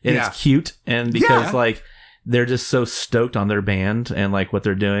fucking, it's cute, and because Yeah. like they're just so stoked on their band and like what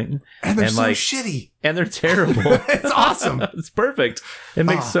they're doing, and they're so like, shitty. and they're terrible. It's awesome. It's perfect. It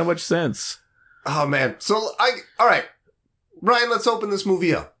makes Oh. so much sense. Oh man. So all right, Ryan, let's open this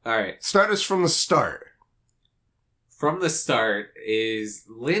movie up. All right. Start us from the start. From the start is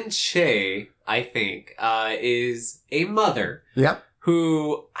Lin Che, I think, is a mother Yep.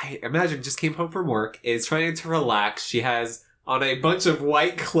 who I imagine just came home from work, is trying to relax. She has on a bunch of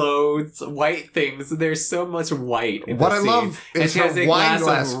white clothes, white things. There's so much white in What the I scene. love and is she has her a wine glass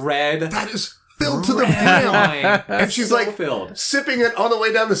glass. of red. That is filled to the red brim. wine. And she's So like filled. sipping it on the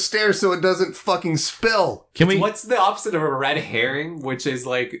way down the stairs so it doesn't fucking spill. Can we? What's the opposite of a red herring? Which is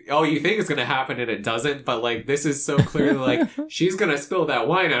like, oh, you think it's gonna happen and it doesn't, but like this is so clearly like she's gonna spill that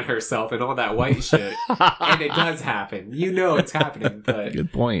wine on herself and all that white shit, and it does happen. You know it's happening, but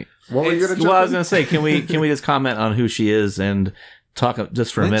Good point. What were you It's- gonna Well, I jump was in? gonna say, can we just comment on who she is and talk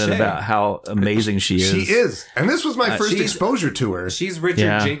just for a Lin minute Che. about how amazing she is? She is. And this was my first she's- exposure to her. she's Richard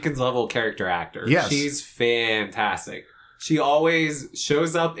Yeah. Jenkins level character actor. Yes. She's fantastic. She always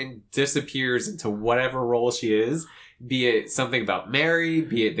shows up and disappears into whatever role she is, be it something about Mary,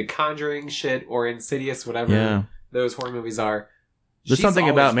 be it the Conjuring shit or Insidious, whatever Yeah. those horror movies are. There's She's something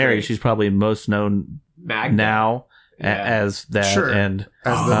about always Mary. great. She's probably most known Magda. now Yeah. as that, Sure. and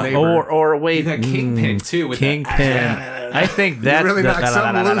As the neighbor. or wait, You got Kingpin too with Kingpin. that. I think that's really knocked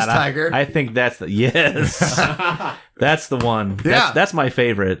something loose, Tiger. I think that's the yes. That's the one. Yeah. That's my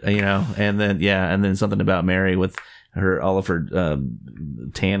favorite. And then something about Mary with all of her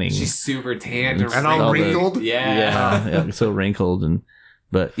tanning. She's super tanned And all wrinkled. wrinkled? Yeah. so wrinkled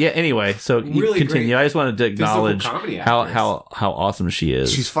but yeah. Anyway, so you Really continue. great I just wanted to physical acknowledge comedy how actress. how awesome she is.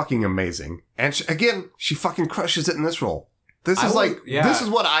 She's fucking amazing. And she fucking crushes it in this role. This I is will- like, yeah. this is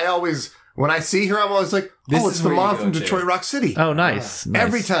what I always, when I see her, I'm always like, This oh, is it's the where you mom go from to. Detroit Rock City. oh, nice.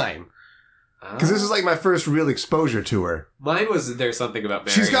 Every time. Because this is like my first real exposure to her. Mine was There's Something About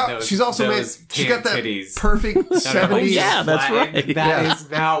Mary. She's also made, those she's tan got that titties. perfect No, no, 70s. Oh, yeah, that's flag. right. That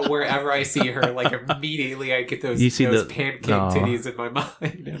is now wherever I see her, like immediately I get those, You see those the- pancake Aw. titties in my mind.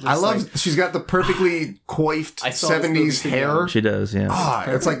 I'm just I love, like, she's got the perfectly coiffed I saw this movie 70s too hair. young. She does. Yeah. Ah,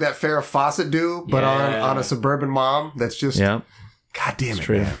 it's like that Farrah Fawcett do, but Yeah. on a suburban mom that's just, Yeah. God damn it,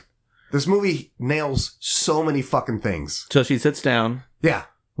 true. man. This movie nails so many fucking things. So she sits down Yeah.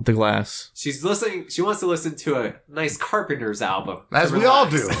 with the glass. she's listening. She wants to listen to a nice Carpenters album. As to we all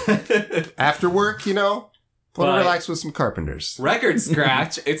relax. After work, want to But- relax with some Carpenters. Record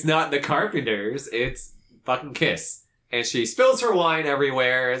scratch. It's not the Carpenters. It's fucking Kiss. And she spills her wine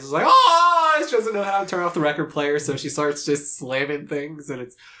everywhere. It's like, oh, she doesn't know how to turn off the record player, so she starts just slamming things, and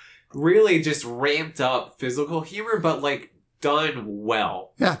it's really just ramped up physical humor, but like done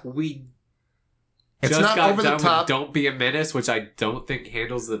well. Yeah. We It's just not got over the done top. with Don't Be a Menace, which I don't think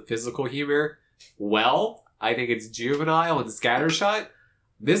handles the physical humor well. I think it's juvenile and scattershot.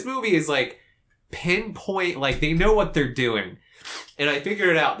 This movie is like pinpoint, like they know what they're doing. And I figured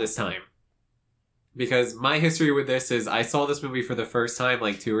it out this time. Because my history with this is I saw this movie for the first time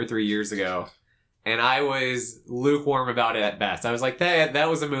like 2 or 3 years ago. and I was lukewarm about it at best. I was like, that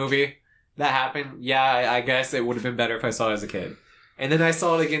was a movie. That happened. Yeah, I guess it would have been better if I saw it as a kid. And then I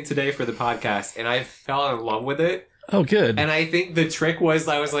saw it again today for the podcast, and I fell in love with it. Oh, good. And I think the trick was,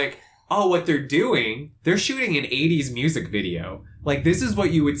 I was like, oh, what they're doing, they're shooting an 80s music video. Like, this is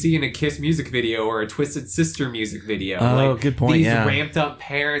what you would see in a Kiss music video or a Twisted Sister music video. Oh, like, good point, these yeah. ramped up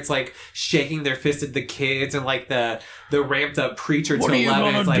parents, like, shaking their fist at the kids, and, like, the ramped up preacher What to are you 11.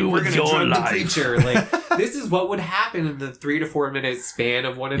 gonna It's like, do we're with going to your drug the life? preacher. Like, this is what would happen in the 3 to 4 minute span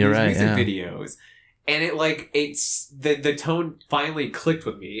of one of You're these right, music yeah. videos. And it's the tone finally clicked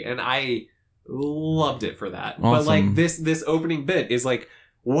with me, and I loved it for that. Awesome. But, like, this opening bit is, like,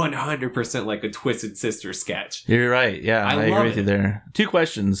 100% like a Twisted Sister sketch. You're right. Yeah, I I agree love with you it. there. 2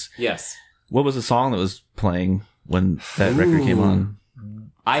 questions. Yes. What was the song that was playing when that record came on?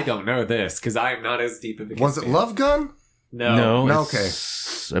 I don't know this because I am not as deep of a Kiss Was it fan. Love Gun? No. No,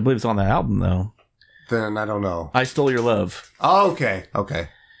 it's- I believe it's on the album, though. Then I don't know. I Stole Your Love. Oh, okay. Okay.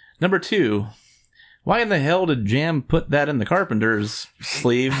 Number 2. Why in the hell did Jam put that in the Carpenter's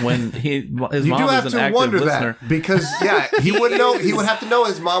sleeve when his You mom do have was an to active wonder listener? that because he would know. He would have to know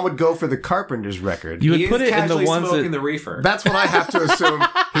his mom would go for the Carpenter's record. You would He put is it in the casually ones smoking that the reefer. That's what I have to assume.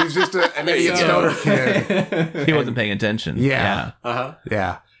 He's just an idiot stoner kid. he wasn't paying attention. Yeah. Uh-huh.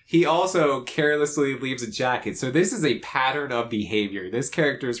 Yeah. He also carelessly leaves a jacket. So this is a pattern of behavior. This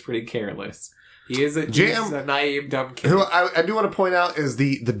character is pretty careless. He's a naive, dumb kid. Who I do want to point out is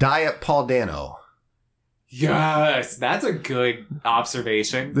the diet Paul Dano. Yes, that's a good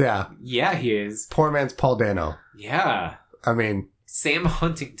observation. Yeah. Yeah, he is. Poor man's Paul Dano. Yeah. I mean, Sam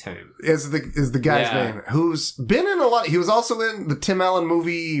Huntington. is the guy's Yeah. name who's been in a lot. He was also in the Tim Allen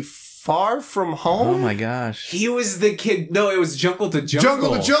movie Far From Home. Oh my gosh. He was the kid. No, it was Jungle to Jungle.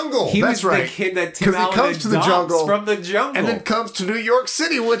 Jungle to Jungle. He That's was right. the kid that Tim 'Cause he Allen comes to the adopts jungle, from the jungle. And then comes to New York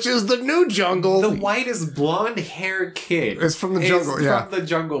City, which is the new jungle. the whitest blonde-haired kid Is from the jungle, is yeah. from the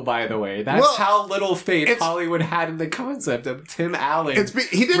jungle, by the way. That's Well, how little faith it's- Hollywood had in the concept of Tim Allen.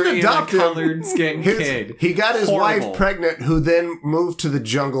 He didn't bringing adopt a him. colored skin kid. He got his Horrible. wife pregnant, who then moved to the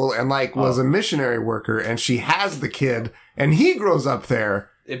jungle and was a missionary worker, and she has the kid, and he grows up there.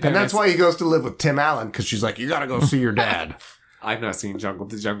 And that's why he goes to live with Tim Allen, because she's like, you gotta go see your dad. I've not seen Jungle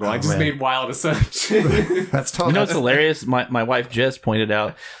to Jungle. I just man. made wild assumptions. That's You totally. know what's hilarious? My wife Jess pointed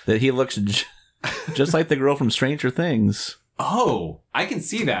out that he looks just like the girl from Stranger Things. Oh, I can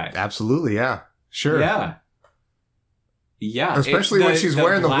see that. Absolutely, yeah. Sure. Yeah. Yeah. Especially It's when she's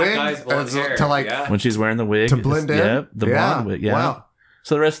wearing the black wig eyes, blonde hair. to like Yeah. When she's wearing the wig. to blend in. Yep, the blonde wig. Yeah. Wow.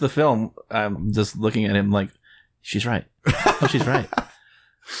 So the rest of the film, I'm just looking at him like, she's right. Oh, she's right.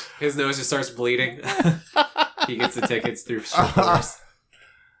 His nose just starts bleeding. He gets the tickets through stores.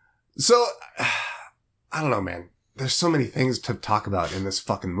 So, I don't know, man. There's so many things to talk about in this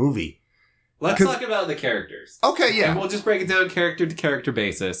fucking movie. Let's 'Cause- talk about the characters. Okay, And yeah. we'll just break it down character to character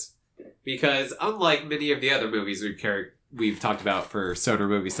basis. Because unlike many of the other movies we've talked about for Soda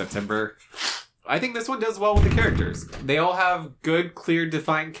Movie September, I think this one does well with the characters. They all have good, clear,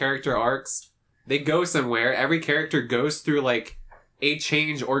 defined character arcs. They go somewhere. Every character goes through like a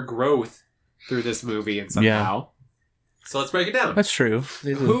change or growth through this movie and somehow. So let's break it down. That's true.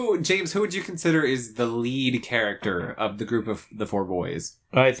 James, who would you consider is the lead character of the group of the 4 boys?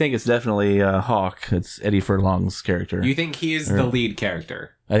 I think it's definitely Hawk. It's Eddie Furlong's character. You think he is the lead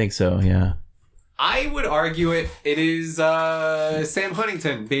character? I think so, yeah. I would argue it is Sam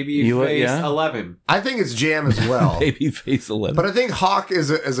Huntington, Babyface You would, yeah? 11. I think it's Jam as well. Babyface 11. But I think Hawk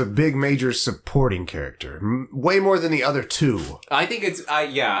is a big major supporting character. Way more than the other two. I think it's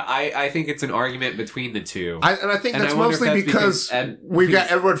I think it's an argument between the two. I think And that's I wonder if mostly that's because because we've got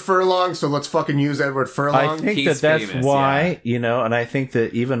he's- Edward Furlong, so let's fucking use Edward I Furlong. think He's that's famous, why, and I think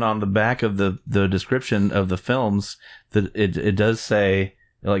that even on the back of the description of the films, that it does say,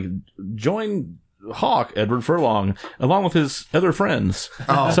 like, join Hawk, Edward Furlong, along with his other friends.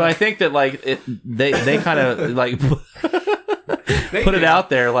 Oh. So I think that, like, they kind of, like, They put it do. out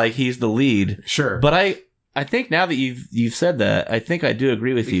there like he's the lead. Sure. But I think now that you've said that, I think I do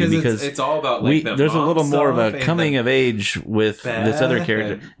agree with you because it's all about like the there's a mom little more of stuff a and coming the- of age with this other Beth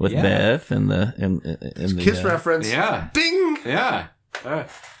character, and- with yeah. Beth and the Kiss reference. Yeah. Ding! Yeah.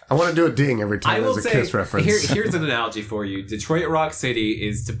 I want to do a ding every I time will there's a say, Kiss reference. here's an analogy for you. Detroit Rock City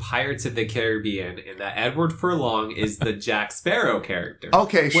is to Pirates of the Caribbean, and that Edward Furlong is the Jack Sparrow character.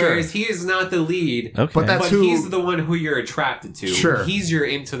 Okay, sure. Whereas he is not the lead, Okay. But that's but who- he's the one who you're attracted to. Sure. He's your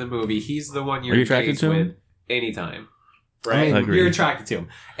into the movie. He's the one you're Are you attracted engaged to him? with anytime. Right? I agree. You're attracted to him.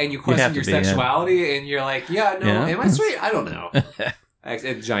 And you have question to your be, yeah. sexuality, and you're like, yeah, no, Yeah. am I straight? I don't know.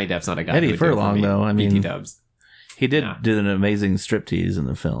 Actually, Johnny Depp's not a guy. Eddie who would do it for Furlong, me. though, I mean- BT dubs. He did Yeah. do an amazing striptease in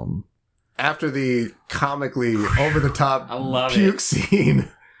the film. after the comically over the top I love puke it. scene.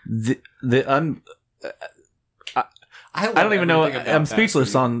 I don't even know. everything about I'm that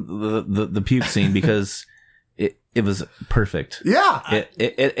speechless scene. on the puke scene because it was perfect. Yeah.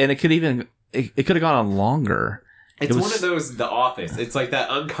 And it could even it could have gone on longer. It's It was- one of those The Office. It's like that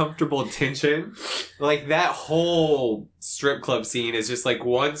uncomfortable tension. Like that whole strip club scene is just like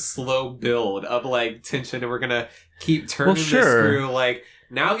one slow build of like tension, and we're gonna keep turning this sure. through. Like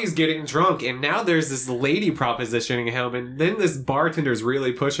now he's getting drunk, and now there's this lady propositioning him, and then this bartender's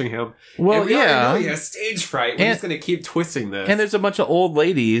really pushing him. Well, and we already know yeah. he has stage fright. We're And- just gonna keep twisting this. And there's a bunch of old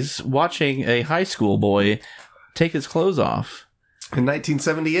ladies watching a high school boy take his clothes off In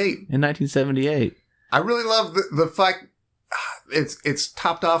 1978. in 1978. I really love the fact it's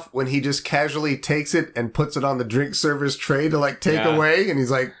topped off when he just casually takes it and puts it on the drink server's tray to like take Yeah. away, and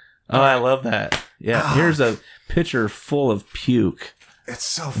he's like, Oh, I love that. Yeah, here's a pitcher full of puke. it's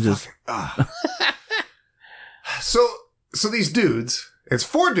so Just- fucking. So these dudes, it's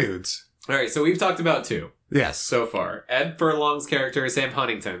 4 dudes. All right, so we've talked about 2 Yes. so far. Ed Furlong's character, Sam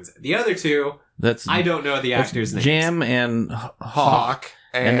Huntington's. The other 2, That's I don't know the that's actors' names. Jam and Hawk. Hawk.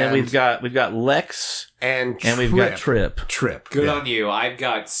 And then we've got Lex Lex and we've got Trip. Trip. Good yeah. on you. I've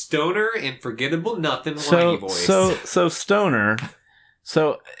got Stoner and Forgettable Nothing whiny voice. So Stoner.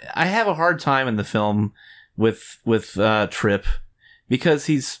 So I have a hard time in the film with Trip because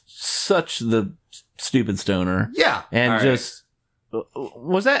he's such the stupid stoner Yeah. and All right. just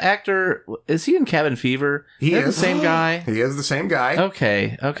was that actor? Is he in Cabin Fever? He Is that is. the same guy? He is the same guy.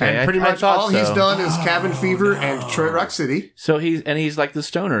 Okay. And pretty I much thought all he's so. done is Cabin Fever and Detroit Rock City. So he's like the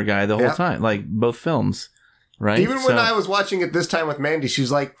stoner guy the whole Yeah. time, like both films, right? Even when So- I was watching it this time with Mandy,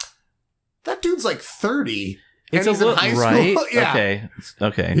 she's like, that dude's like 30. it's and a he's in little high school. right. Yeah.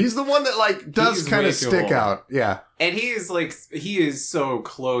 Okay. He's the one that like does He's kind way of too stick old. out. Yeah. and he is so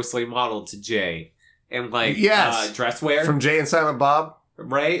closely modeled to Jay. And like Yes. dress wear, From Jay and Silent Bob.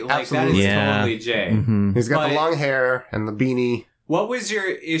 right? Like Absolutely. that is Yeah. totally Jay. Mhm. He's got the But- long hair and the beanie. What was your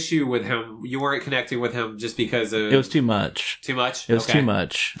issue with him? You weren't connecting with him just because of It was too much. too much. It was Okay. too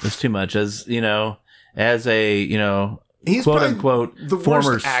much. It was too much. As as a He's quote probably unquote the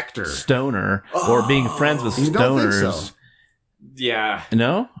former worst actor. stoner or being friends with You don't think stoners. so? Yeah,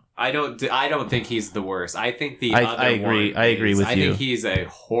 No, I don't think he's the worst. I think the I other agree. one I agree is. with I you. think he's a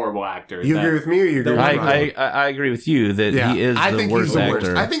horrible actor. You That- agree with me or you agree with I, me? I agree with you that Yeah. he is I the think worst he's the actor.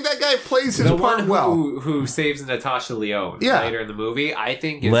 worst. I think that guy plays his the part one well. who saves Natasha Lyonne Yeah. later in the movie, I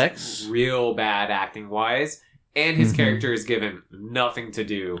think is Lex? real bad acting wise, and his Mhm. character is given nothing to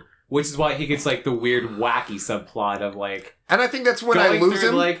do, which is why he gets like the weird wacky subplot of like And I think that's when I going lose through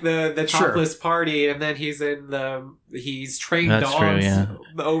him. like the Sure. topless party, and then he's trained That's dogs true, yeah.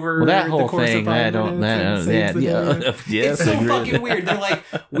 over Well, that the whole course thing, of 5 I don't. minutes and saves the day. Yes, It's so I agree. fucking weird. They're like,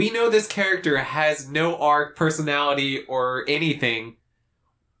 we know this character has no arc, personality, or anything.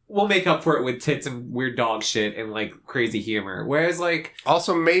 We'll make up for it with tits and weird dog shit and like crazy humor. Whereas like,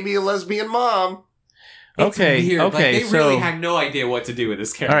 Also, maybe a lesbian mom. it's Okay, weird. Like, okay, they really so- had no idea what to do with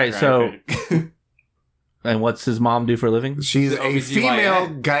this character. All right, so- I think. And what's his mom do for a living? She's The a OBGYN. female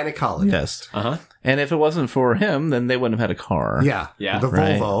gynecologist. Yes. Uh-huh. And if it wasn't for him, then they wouldn't have had a car. Yeah. Yeah. The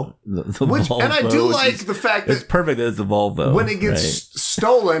Right. Volvo. The Which, and I Volvo, do which like is- the fact It's that perfect that it's a Volvo. when it gets right?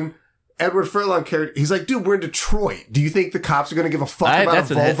 stolen, Edward Furlong character, he's like, dude, we're in Detroit. Do you think the cops are going to give a fuck about that's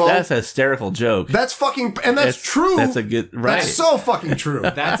a Volvo? that's a hysterical joke. That's fucking, and that's true. That's a good right. That's so fucking true.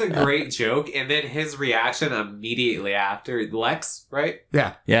 That's a great joke. And then his reaction immediately after Lex, right?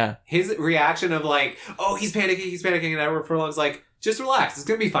 Yeah. Yeah. His reaction of like, oh, he's panicking, and Edward Furlong's like, just relax, it's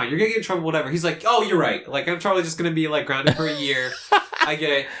gonna be fine. You're gonna get in trouble, whatever. He's like, oh, you're right. Like, I'm probably just gonna be like grounded for a year. I get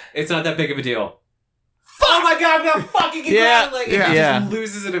it. It's not that big of a deal. Oh my god, I'm gonna fucking get Yeah, grounded. Like, yeah. he Yeah. just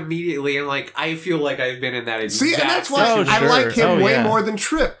loses it immediately, and like, I feel like I've been in that exact See, and that's why Oh, I sure. like him Oh, way yeah. more than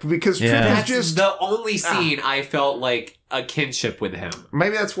Trip, because Trip Yeah. is That's just, the only scene I felt like a kinship with him.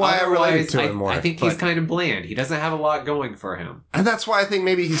 maybe that's why I related to him more. I think he's But- kind of bland. He doesn't have a lot going for him. and that's why I think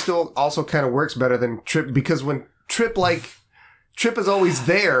maybe he still also kind of works better than Trip, because when Trip is always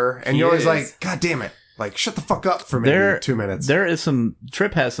there, and He you're always is. like, God damn it. Like, shut the fuck up for maybe There 2 minutes. There is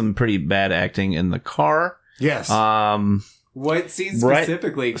Trip has some pretty bad acting in the car. Yes. What scene Right.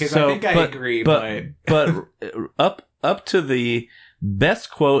 specifically? Because So, I think I but- agree, but up to the best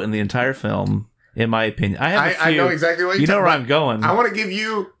quote in the entire film, in my opinion. I have a few, I know exactly what you you're know talking where about. I'm going. I want to give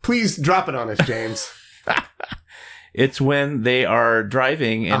you, please drop it on us, James. It's when they are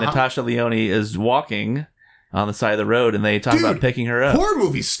driving and Uh-huh. Natasha Lyonne is walking on the side of the road, and they talk Dude, about picking her up. Horror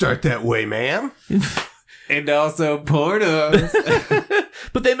movies start that way, man. and also pornos.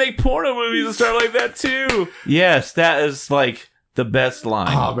 But they make porno movies that start like that too. Yes, that is like the best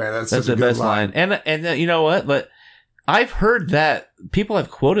line. Oh man, that's the such a good best line. And you know what? But I've heard that people have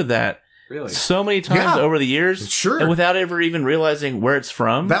quoted that Really? so many times Yeah. over the years, Sure. and without ever even realizing where it's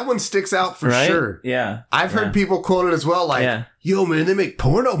from. That one sticks out for right? sure. Yeah, I've heard people quote it as well, like, Yeah. yo, man, they make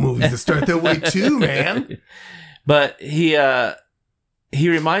porno movies that start that way too, man. But he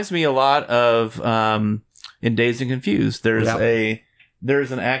reminds me a lot of in Dazed and Confused.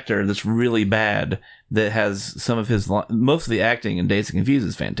 There's an actor that's really bad that has some of his most of the acting in Dazed and Confused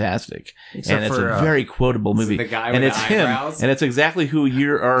is fantastic, Except and it's for, a very quotable movie. the guy and with it's the him, eyebrows? and it's exactly who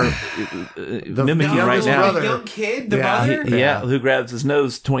you are mimicking youngest right now. brother. The young kid, the Yeah. brother. Yeah, who grabs his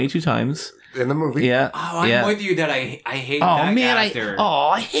nose 22 times. In the movie. Yeah. Oh, I'm yeah. with you that I hate Oh that man, actor.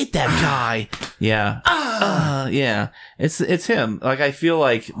 I hate that guy. Yeah, yeah. It's him. Like I feel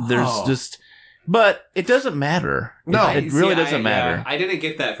like there's just, but it doesn't matter. No. it really doesn't matter. Yeah, I didn't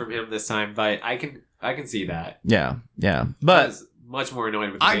get that from him this time, but I can see that. Yeah, yeah. I But was much more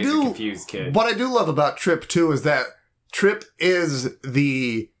annoyed with the I Dazed do- and Confused kid. What I do love about Trip too is that Trip is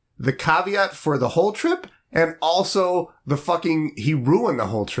the caveat for the whole trip, and also he ruined the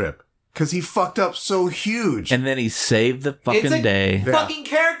whole trip because he fucked up so huge. and then he saved the fucking It's a day. Yeah. fucking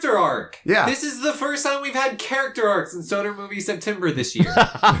character arc. Yeah. This is the first time we've had character arcs in Stoner Movie September this year.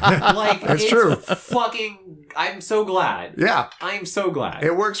 Like, That's it's true. fucking. I'm so glad. Yeah, I am so glad.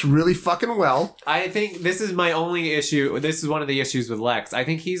 it works really fucking well. I think this is my only issue. This is one of the issues with Lex. I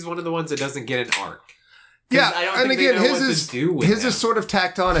think he's one of the ones that doesn't get an arc. 'Cause Yeah, I don't and think again, they know his what is to do with his him. is sort of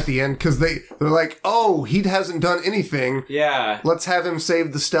tacked on at the end because they're like, oh, he hasn't done anything. Yeah. Let's have him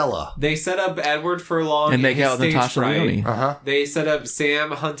save the Stella. They set up Edward Furlong And make his out with stage Natasha fright. Lyonne. Uh-huh. They set up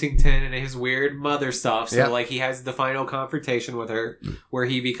Sam Huntington and his weird mother stuff. So, Yep. like, he has the final confrontation with her where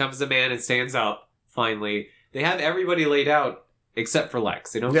he becomes a man and stands up, finally. They have everybody laid out except for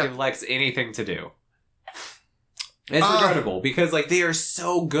Lex. They don't Yep. give Lex anything to do. It's regrettable because, like, they are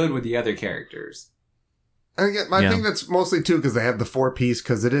so good with the other characters. And again, I think that's mostly too because they have the 4-piece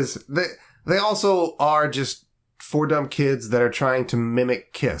because it is they also are just 4 dumb kids that are trying to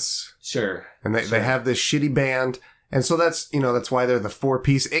mimic Kiss, Sure. and they have this shitty band, and so that's why they're the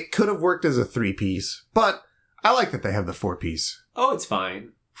 4-piece. It could have worked as a 3-piece, but I like that they have the 4-piece. Oh, it's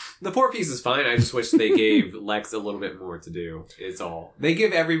fine. The 4-piece is fine. I just wish they gave Lex a little bit more to do. Is all. They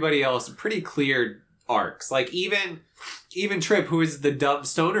give everybody else pretty clear arcs. Like even Trip, who is the dumb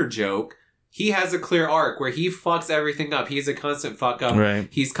stoner joke, he has a clear arc where he fucks everything up. He's a constant fuck up. Right.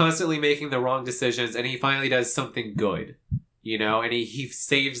 He's constantly making the wrong decisions, and he finally does something good. And he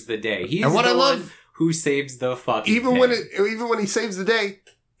saves the day. He's And what the I one love- who saves the fucking Even day. when he saves the day,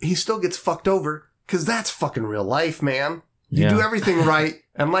 he still gets fucked over because that's fucking real life, man. You Yeah. do everything right,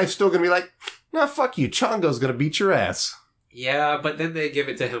 and life's still gonna be like, nah, fuck you. Chongo's gonna beat your ass. Yeah, but then they give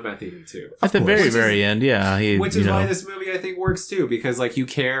it to him at the end too. At the course. very, Which is- very end, yeah. Which is why this movie I think works too, because like you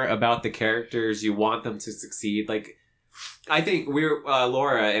care about the characters, you want them to succeed. Like I think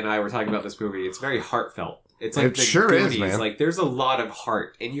Laura and I were talking about this movie. It's very heartfelt. It's like It the sure is, Goonies. man. Like there's a lot of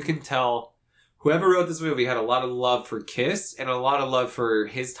heart, and you can tell whoever wrote this movie had a lot of love for Kiss and a lot of love for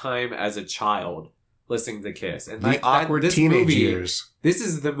his time as a child listening to Kiss and The awkward teenage years. This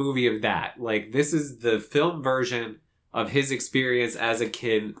is the movie of that. Like this is the film version of his experience as a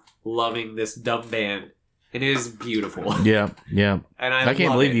kid loving this dumb band. It is beautiful. Yeah, yeah. And I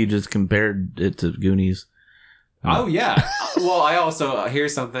can't love believe it. you just compared it to Goonies. Oh, yeah. Well, I also,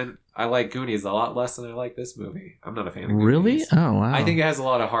 here's something. I like Goonies a lot less than I like this movie. I'm not a fan of Goonies. Really? Oh, wow. I think it has a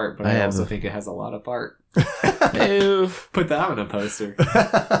lot of heart, but I I, have also a- think it has a lot of fart. Ew. Put that on a poster.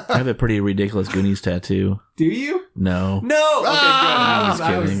 I have a pretty ridiculous Goonies tattoo. Do you? No. No! Okay, Ah! good.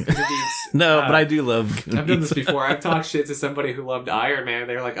 I was Just gonna be- No, but I do love Goonies. I've done this before. I've talked shit to somebody who loved Iron Man.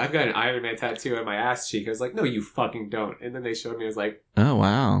 They were like, I've got an Iron Man tattoo on my ass cheek. I was like, no, you fucking don't. And then they showed me. I was like, Oh,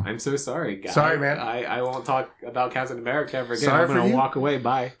 wow. I'm so sorry, guys. Sorry, man. I won't talk about Captain America ever again. Sorry I'm for going to you. walk away.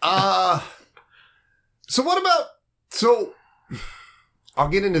 Bye. So what about... So, I'll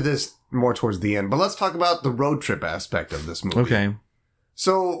get into this more towards the end, but let's talk about the road trip aspect of this movie. Okay.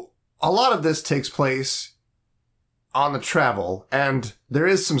 So, a lot of this takes place on the travel, and there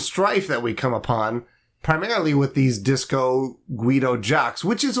is some strife that we come upon, primarily with these Disco Guido jocks,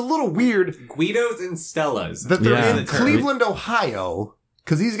 which is a little weird Guidos and Stellas. that they're Yeah. in Cleveland, Ohio,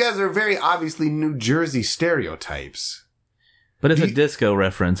 because these guys are very obviously New Jersey stereotypes. But it's Do a you- disco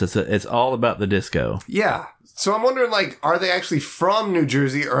reference. It's all about the disco. Yeah. So I'm wondering, like, are they actually from New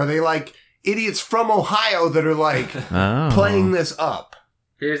Jersey, or are they, like, idiots from Ohio that are, like, Oh. playing this up?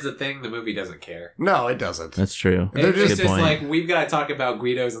 Here's the thing: the movie doesn't care. No, it doesn't. That's true. They're It's just- just point. like we've got to talk about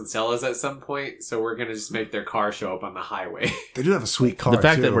Guidos and Cellas at some point, so we're gonna just make their car show up on the highway. They do have a sweet car. The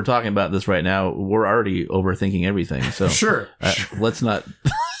fact too. that we're talking about this right now, we're already overthinking everything. So Sure. let's not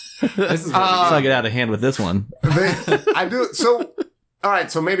This is what let's not get out of hand with this one. I do. So, all right.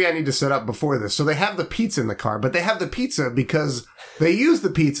 So maybe I need to set up before this. So they have the pizza in the car, but they have the pizza because they use the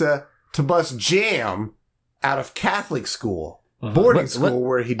pizza to bust jam out of Catholic school, boarding school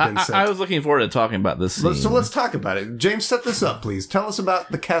where he'd been sent. I was looking forward to talking about this scene. So let's talk about it. James, set this up, please. Tell us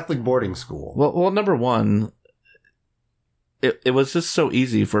about the Catholic boarding school. Well, number one, it was just so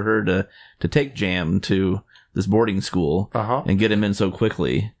easy for her to take Jam to this boarding school Uh-huh. and get him in so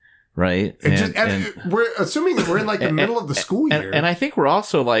quickly, right? And we're assuming that we're in like the middle of the school year. And I think we're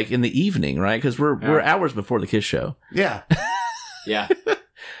also like in the evening, right? Because we're hours before the Kiss show. yeah. Yeah.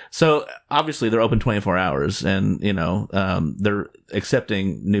 So obviously they're open 24 hours, and they're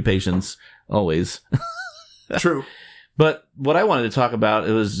accepting new patients always. True. But what I wanted to talk about,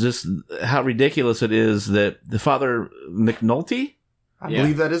 it was just how ridiculous it is that the Father McNulty, I Yeah.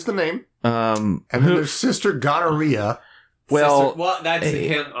 believe that is the name. and And then there's Sister Gonorrhea. well, That's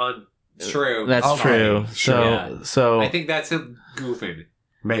him on True. that's Okay, true. sure. Yeah. So I think that's him goofing.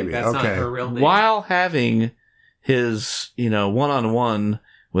 Maybe. That's not Okay. her real name. while having his, one-on-one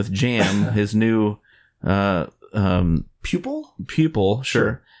with Jam, his new Pupil? pupil,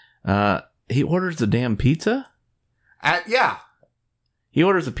 sure. He orders the damn pizza. Yeah. He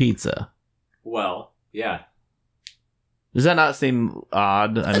orders a pizza. Well, yeah. Does that not seem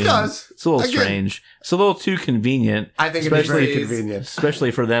odd? I It does. It's a little Again- strange. It's a little too convenient, I think it'd be very Especially- convenient.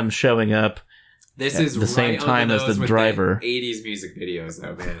 especially for them showing up. This At is the same right on time as nose the with driver. 80s music videos,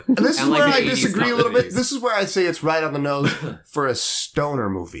 though, man. And this is And, like, where the I 80s disagree a little bit. comedies. This is where I say it's right on the nose for a stoner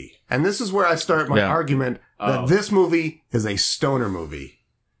movie. And this is where I start my Yeah. argument that Oh. this movie is a stoner movie.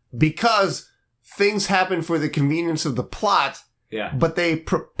 Because things happen for the convenience of the plot, Yeah. but they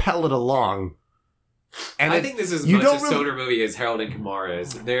propel it along. And I it- think this is as you much don't a really- stoner movie as Harold and Kumar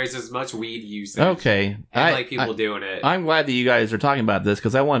is. There's as much weed usage. Okay, And, like, people doing it. I'm glad that you guys are talking about this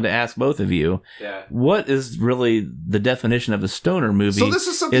because I wanted to ask both of you, Yeah. what is really the definition of a stoner movie? So this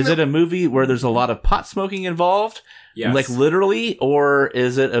is something Is that- it a movie where there's a lot of pot smoking involved? Yes. Like literally? Or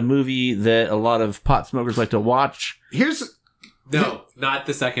is it a movie that a lot of pot smokers like to watch? here's No, not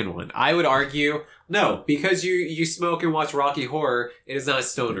the second one. I would argue no, because you smoke and watch Rocky Horror, it is not a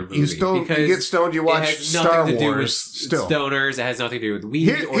stoner movie. you get stoned, you it watch has Star nothing to do with Wars still. stoners. It has nothing to do with weed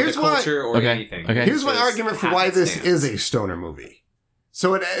or Here's the why- culture or Okay, anything. okay. Here's my Just argument for why this happenstance. is a stoner movie.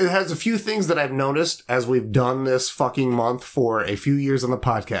 So it has a few things that I've noticed as we've done this fucking month for a few years on the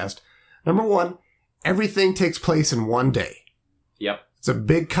podcast. Number one, everything takes place in one day. Yep. It's a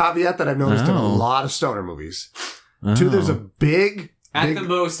big caveat that I've noticed in a Oh. lot of stoner movies. Two, there's a Oh. big, At the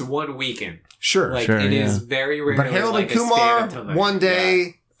most, one weekend. sure. Like Sure, it is yeah. very rare. But Harold like and a span of Kumar, time. one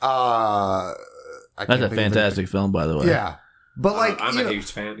day, I That's can't a think of fantastic film, by the way. it. Yeah. But like, I'm you a know,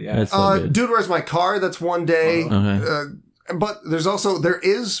 huge fan. Yeah. It's so good. Dude, Where's My Car? That's one day. Okay. But there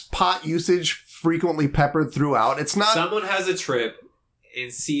is pot usage frequently peppered throughout. It's not. Someone has a trip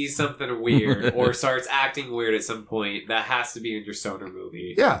and sees something weird or starts acting weird at some point. That has to be in your stoner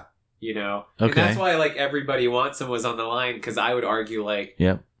movie. yeah. You know? Okay. And that's why, like, Everybody Wants Him was on the line, because I would argue, like,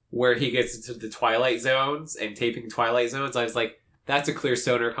 Yep. where he gets into the Twilight Zones and taping Twilight Zones, I was like, that's a clear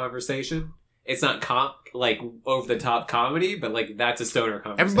stoner conversation. It's not like over the top comedy, but like that's a stoner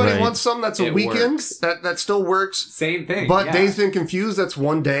conversation. Everybody Right. wants some. That's a It weekend. works. That still works. Same thing. But yeah. Dazed and Confused, that's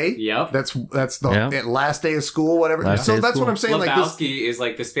one day. Yep. That's the Yeah. last day of school, whatever. Last day So of that's school. what I'm saying. Like this, Lebowski is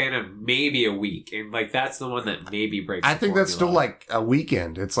like the span of maybe a week, and like that's the one that maybe breaks. I the think that's still formula. like a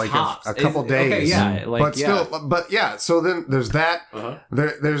weekend. It's like Tops. a couple Is- okay, days. yeah, like, but still, but yeah. So then there's that. Uh-huh.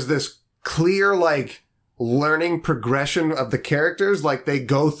 There's this clear like learning progression of the characters. Like they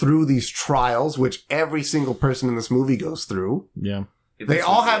go through these trials, which every single person in this movie goes through. Yeah. They This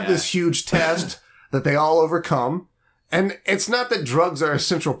all was- have yeah. this huge test that they all overcome. And it's not that drugs are a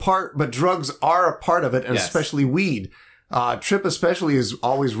central part, but drugs are a part of it, and Yes. especially weed. Trip especially is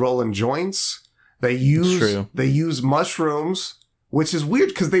always rolling joints. They true. use mushrooms, which is weird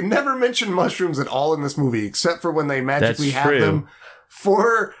because they never mention mushrooms at all in this movie, except for when they magically That's have true. them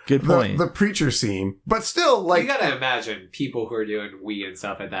for Good point. the preacher scene. But still, You like, gotta imagine people who are doing weed and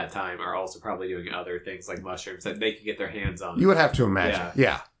stuff at that time are also probably doing other things like mushrooms that they could get their hands on. you would have to imagine.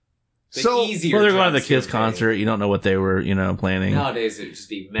 Yeah. The So, easier Well, they're going to the drugs Kiss to concert. You don't know what they were, planning. Nowadays, it would just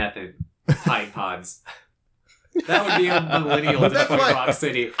be meth and Tide Pods. That would be a millennial But in that's Toy why Box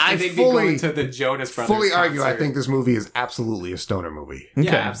City. I And they'd fully- be going to the Jonas Brothers Fully argue, I concert. think this movie is absolutely a stoner movie.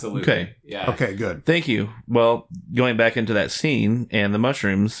 Yeah, absolutely. Okay. Yeah. Okay, good. Thank you. Well, going back into that scene and the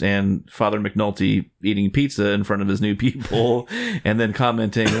mushrooms and Father McNulty eating pizza in front of his new people and then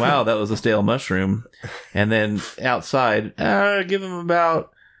commenting, wow, that was a stale mushroom. And then outside, give him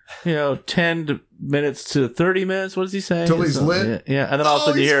about, 10 minutes to 30 minutes. What does he say? Till he's lit? Yeah. And then all of a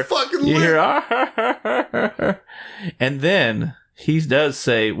sudden he's fucking you lit. hear, and then he does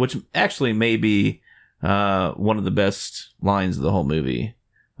say, which actually may be one of the best lines of the whole movie.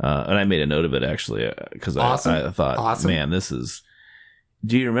 And I made a note of it actually because Awesome. I thought, Awesome. man, this is.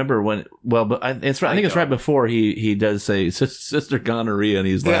 Do you remember when? Well, but I think it's right before he does say Sister Gonorrhea, and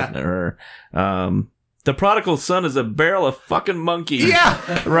he's laughing at her. The prodigal son is a barrel of fucking monkey.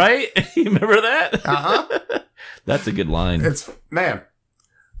 Yeah. Right? You remember that? Uh-huh. That's a good line. Man,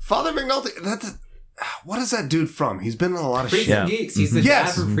 Father McNulty, what is that dude from? He's been in a lot of Freaks shit. and Geeks. He's the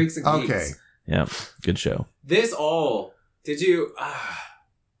Yes. dad from Freaks and Geeks. Okay. Yeah, good show. Did you,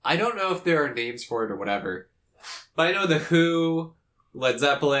 I don't know if there are names for it or whatever, but I know The Who, Led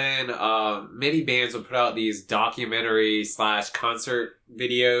Zeppelin, many bands would put out these documentary / concert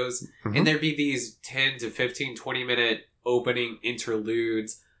videos, Mhm. and there'd be these 10 to 15, 20 minute opening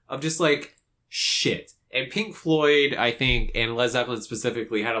interludes of just like shit. And Pink Floyd, I think, and Led Zeppelin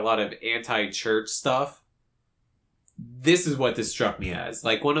specifically had a lot of anti-church stuff. This is what this struck me as.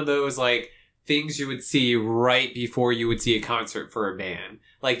 Like one of those like things you would see right before you would see a concert for a band.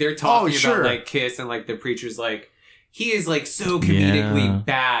 Like they're talking sure. about like Kiss and like the preacher's like, he is like so comedically Yeah.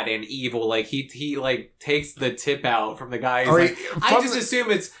 bad and evil. Like he like takes the tip out from the guy. He's Or like, I from just the-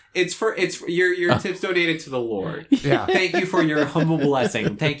 assume it's for your tips donated to the Lord. Yeah. Thank you for your humble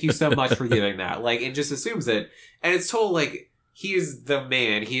blessing. Thank you so much for giving that. Like, it just assumes it. And it's told like he is the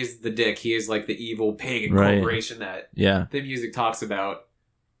man, he is the dick, he is like the evil pagan Right. corporation that Yeah. the music talks about.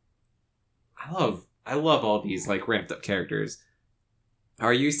 I love all these like ramped up characters.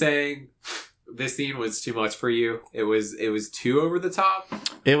 Are you saying this scene was too much for you? It was too over the top?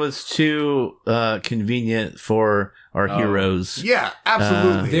 It was too convenient for our Oh. heroes. Yeah,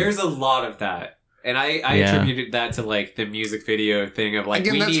 absolutely. There's a lot of that. And I Yeah. attributed that to like the music video thing of like,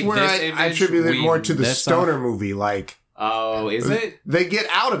 Again, we that's need where this I image, attribute it we more to the this stoner stuff. movie. Like, Oh, is it? they get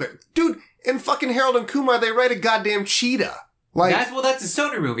out of it. Dude, in fucking Harold and Kumar, they write a goddamn cheetah. Like, That's a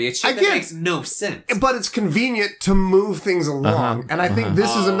stoner movie. It's shit I that get it. makes no sense. but it's convenient to move things along. Uh-huh. And I think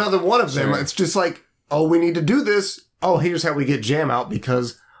this is Oh, another one of them. sure. It's just like, oh, we need to do this. Oh, here's how we get jam out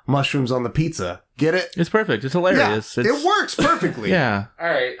because mushrooms on the pizza. Get it? It's perfect. It's Yeah, hilarious. it works perfectly. Yeah. All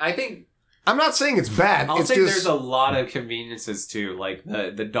right, I think I'm not saying it's bad. I'll it's say just there's a lot of conveniences too, like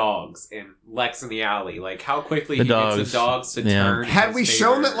the dogs and Lex in the alley. Like how quickly The he dogs. gets the dogs to Yeah. turn. in had his we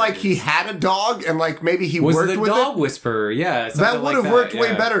shown favor. that like he had a dog and like maybe he was worked the with dog it, whisperer. Yeah, that something would like have worked way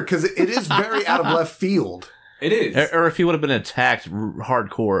yeah. better because it is very out of left field. It is. Or if he would have been attacked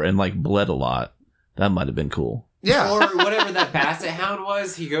hardcore and like bled a lot, that might have been cool. Yeah. Or whatever that basset hound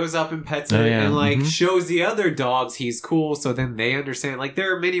was, he goes up and pets it Oh, yeah. and like Mhm. shows the other dogs he's cool, so then they understand. Like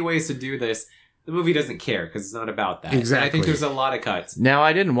there are many ways to do this. The movie doesn't care because it's not about that. And I Exactly. think there's a lot of cuts. Now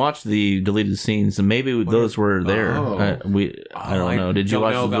I didn't watch the deleted scenes, and maybe those were there. Oh. I don't know. Did you don't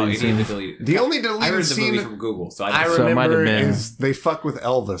watch know the about deleted any of the scenes? deleted? The only I deleted heard the scene movie from Google, so I So it might have remember been. is they fuck with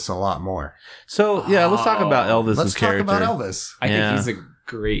Elvis a lot more. So yeah, let's talk about Elvis's Let's character. talk about Elvis. I Yeah. think he's a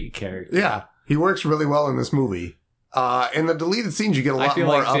great character. Yeah, he works really well in this movie. In the deleted scenes, you get a I lot feel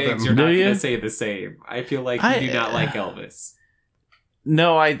more like of James, him. you're Do not going you? to say the same. I feel like you do not like Elvis.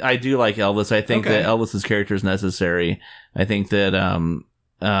 No, I do like Elvis. I think Okay. that Elvis's character is necessary. I think that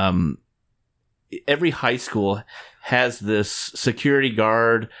every high school has this security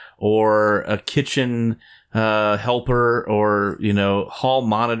guard or a kitchen helper or hall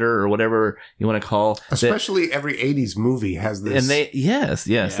monitor or whatever you want to call that- Especially every 80s movie has this. and they yes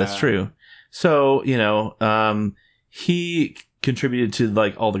that's Yeah. true. So he contributed to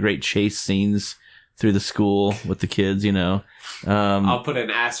like all the great chase scenes through the school with the kids. I'll put an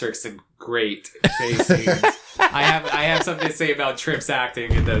asterisk in great chase scenes. I have something to say about Tripp's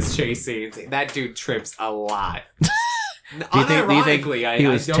acting in those chase scenes. That dude trips a lot. Do you think Unironically, he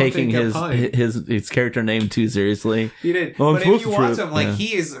was I don't taking think a his pun. character name too seriously? He did. Oh, I'm But if supposed you to watch trip. him, like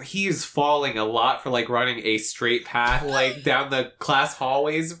Yeah. he is falling a lot for like running a straight path, like down the class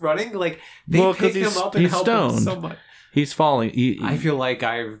hallways, running. Like they Well, 'cause pick him he's- up and he's help him stoned. so much. He's falling. I feel like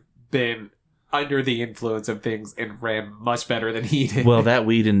I've been under the influence of things and ran much better than he did. Well, that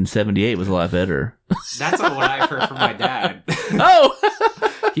weed in '78 was a lot better. That's not what I've heard from my dad. Oh,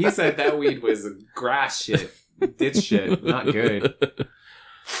 He said that weed was grass shit, ditch shit, not good.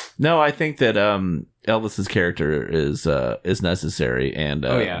 No, I think that Elvis's character is necessary, and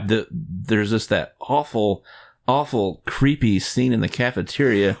there's just that awful creepy scene in the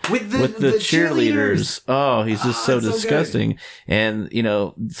cafeteria with the cheerleaders. Oh, he's just so disgusting. And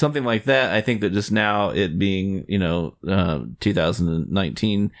something like that, I think that just now, it being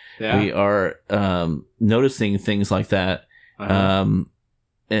 2019, we are noticing things like that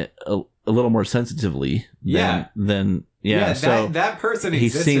a little more sensitively than so that person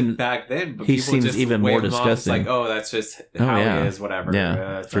existed back then, but he people seems just even more disgusting. Like, oh, that's just how he is, whatever.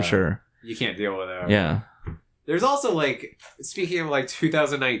 Yeah, for sure. You can't deal with it. Yeah. There's also, like, speaking of, like,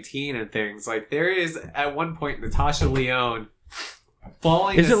 2019 and things, like, there is, at one point, Natasha Lyonne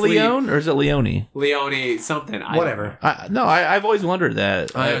falling asleep. Is it Leone or is it Leone? Leone something. Whatever. I've always wondered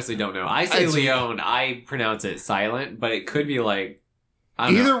that. I honestly don't know. I say Leone. I pronounce it silent, but it could be, like,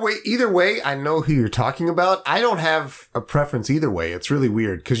 I don't know. Either way, I know who you're talking about. I don't have a preference either way. It's really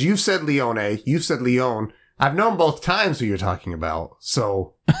weird, because you've said Leone, you've said Leone. I've known both times who you're talking about,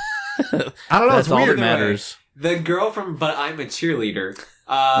 so... I don't know, That's it's weird. all that matters. The girl from But I'm a Cheerleader.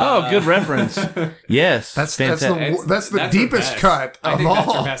 Good reference. Yes. That's the deepest cut I of think all.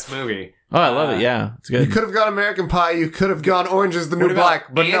 that's her best movie. Oh, I love it. Yeah, it's good. You could have gone American Pie, you could have gone Orange is the New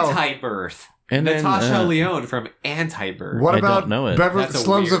Black, but no. Anti-Birth. And Natasha then, Lyonne from Anti-Birth. What I about don't know it. That's a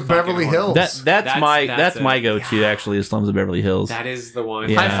Slums weird of Beverly fucking one. Hills? that's my go-to, actually, is Slums of Beverly Hills. That is the one.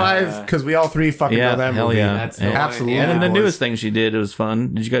 Yeah. High five, because we all three fucking know that hell movie. yeah. That's the And- one. Absolutely. Yeah. And then the boys. newest thing she did, it was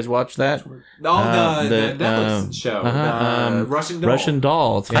fun. Did you guys watch that? The Netflix show. Russian Doll. Russian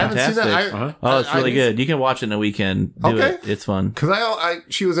Doll. It's I haven't seen fantastic. that. Oh, it's really I- good. You can watch it in a weekend. Do Okay. it. It's fun. Because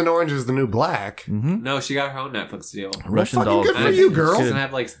she was in Orange is the New Black. No, she got her own Netflix deal. Russian fucking Doll. good for And you, I- girl. She's gonna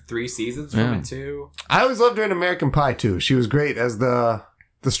have like 3 seasons from it too. I always loved her in American Pie, too. She was great as the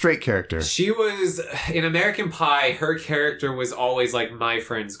straight character. She was in American Pie. Her character was always like my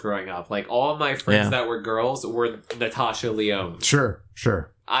friends growing up. Like all my friends that were girls were Natasha Lyonne. Sure.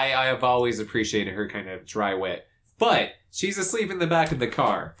 I have always appreciated her kind of dry wit, but she's asleep in the back of the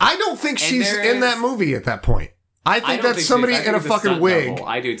car. I don't think she's there in that is- movie at that point. I think I don't that's think somebody she is. I in a think it's fucking stunt wig. double.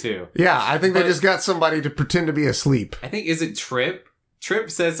 I do too. Yeah, I think they But- just got somebody to pretend to be asleep. I think, is it Trip?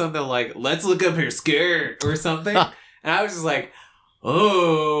 Trip says something like, "Let's look up her skirt" or something. And I was just like,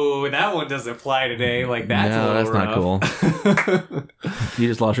 oh, that one doesn't fly today. Like, that's No, a little that's not cool. You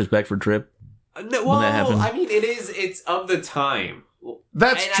just lost respect for Trip. No, when that happened. I mean, it's of the time.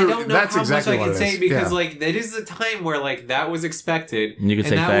 That's And true. I don't know That's how exactly much I what can it say is. because, Yeah. like, it is the time where, like, that was expected. And you could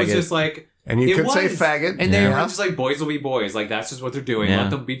say that was faggot. just like, And you it could say was. faggot. and they yeah. were just like, boys will be boys. Like, that's just what they're doing. Yeah.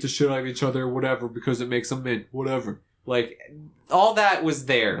 Let them beat the shit out of each other or whatever because it makes them men. Whatever. Like, all that was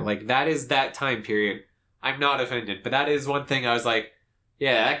there. Like, that is that time period. I'm not offended, but that is one thing I was like,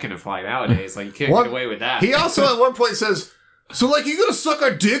 yeah, that can fly nowadays. Like, you can't What- get away with that. He also at one point says, "So, like, you gonna suck our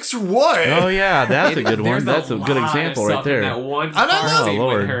dicks or what?" Oh yeah, that's a good one. There's That's a good lot of example right stuff in there. That one And I car love- scene Oh,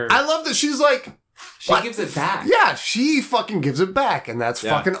 Lord. with her. I love that she's like, She what? gives it back. yeah, she fucking gives it back, and that's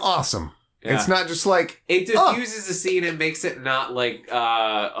Yeah. fucking awesome. Yeah. It's not just like, It diffuses the scene and makes it not like,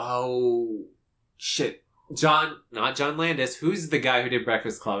 oh, shit. Not John Landis. Who's the guy who did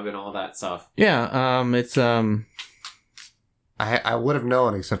Breakfast Club and all that stuff? Yeah, it's I would have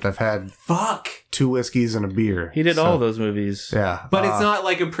known, except I've had Fuck. 2 whiskeys and a beer. he did So, all those movies. Yeah. But it's not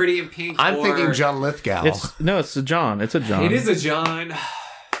like a Pretty in Pink. I'm or- thinking John Lithgow. It's a John. It's a John. It is a John.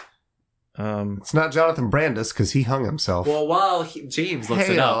 It's not Jonathan Brandis, because he hung himself. Well, while James looks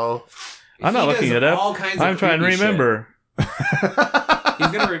it up. Hey-o. I'm not he looking does it up. all kinds of I'm trying to creepy shit. remember.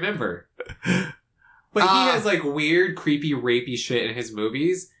 He's gonna remember. But he has like weird, creepy, rapey shit in his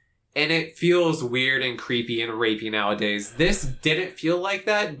movies, and it feels weird and creepy and rapey nowadays. This didn't feel like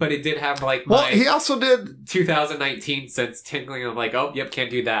that, but it did have like Well, my he also did 2019 sense tingling of like, oh, yep, can't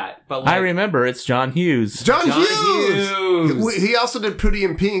do that. But like, I remember it's John Hughes. John John Hughes. Hughes. He also did Pretty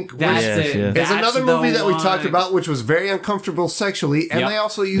in Pink, which That's Yes, it. yes. is That's another the movie that we one. talked about, which was very uncomfortable sexually, and Yep. they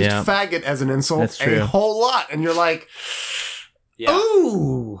also used Yeah. faggot as an insult That's true. a whole lot, and you're like, Yeah.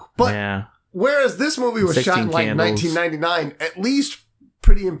 ooh. But yeah. whereas this movie was shot 16 in like Candles. 1999, at least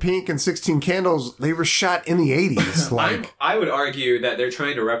Pretty in Pink and 16 Candles, they were shot in the 80s. Like, I would argue that they're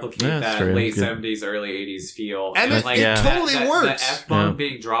trying to replicate That's that true. late Good. 70s, early 80s feel. and it, like, it Yeah. totally works. The F-bomb Yeah.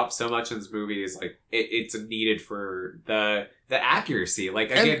 being dropped so much in this movie is like, it's needed for the accuracy.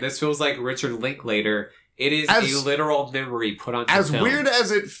 Like, again, this feels like Richard Linklater. It is As- a literal memory put on As film. weird as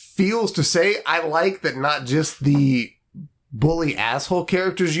it feels to say, I like that not just the bully asshole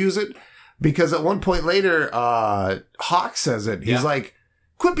characters use it, because at one point later, Hawk says it. He's Yeah. like,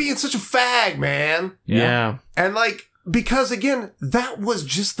 quit being such a fag, man. Yeah. And like, because again, that was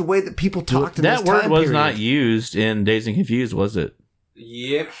just the way that people talked in That this word time was period. not used in Dazed and Confused, was it?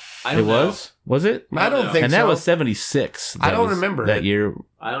 Yep. I It don't know. was it? I don't know. think And so. that was 76. I don't was remember that it. year.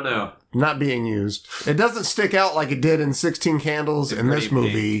 I don't know. Not being used. It doesn't stick out like it did in 16 Candles in this Pretty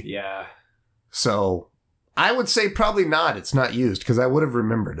movie. big. Yeah. So I would say probably not. It's not used because I would have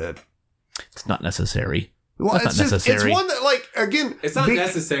remembered it. It's not necessary. Well, That's it's not just necessary. it's one that like again It's not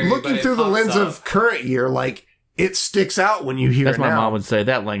necessary, Looking but it through the pops lens up. of current year, like it sticks out when you hear That's it what my now. mom would say.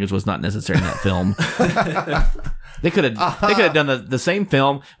 That language was not necessary in that film. They could have done the same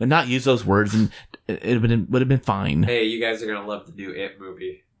film but not use those words, and it would have been fine. Hey, you guys are gonna love the new It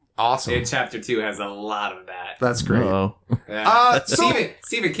movie. Awesome. It Chapter 2 has a lot of that. That's great. Uh-oh. Yeah. So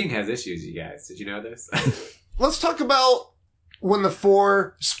Stephen King has issues, you guys. Did you know this? let's talk about when the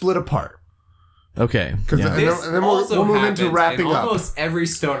four split apart. Okay. Because Yeah. This and then also we'll move into happens wrapping in up. almost every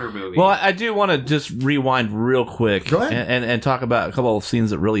stoner movie. Well, I do want to just rewind real quick Go ahead. and talk about a couple of scenes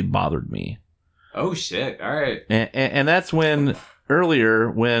that really bothered me. Oh shit! All right. And that's when earlier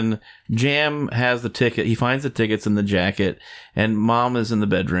when Jam has the ticket, he finds the tickets in the jacket, and Mom is in the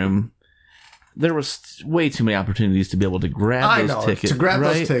bedroom. There was way too many opportunities to be able to grab I those know, tickets. to grab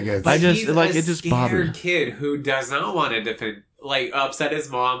right? those tickets. I just He's like a it just scared bothered. kid who does not want to defend, like upset his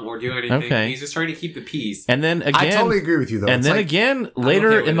mom or do anything. Okay. He's just trying to keep the peace. And then again, I totally agree with you though. and It's then like, again,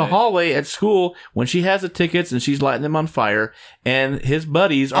 later okay in the with it. hallway at school, when she has the tickets and she's lighting them on fire, and his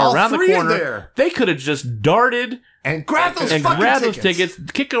buddies are all around the three are corner, there. they could have just darted And grab those and fucking grabbed tickets. those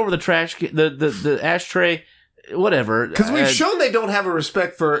tickets, kick over the trash, the ashtray, whatever. Because we've shown they don't have a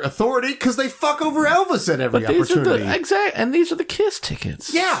respect for authority because they fuck over Elvis at every but these are opportunity. the exact, and these are the Kiss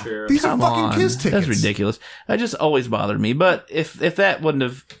tickets. Yeah, Sure. these Come are fucking on. Kiss tickets. That's ridiculous. That just always bothered me. But if that wouldn't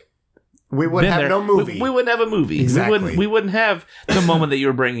have We would been have there, no movie. we wouldn't have a movie. Exactly. We wouldn't have the moment that you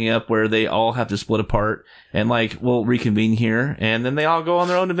were bringing up where they all have to split apart and like we'll reconvene here, and then they all go on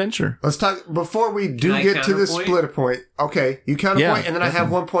their own adventure. Let's talk before we do Can I get to the counterpoint? split point. Okay, you counterpoint, Yeah, and then I have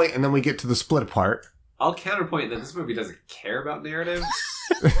definitely. 1 point, and then we get to the split apart. I'll counterpoint that this movie doesn't care about narrative.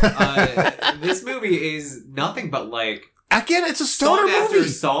 This movie is nothing but like Again, it's a stoner song after movie.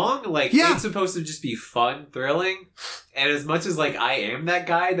 song. Like Yeah. it's supposed to just be fun, thrilling. And as much as like I am that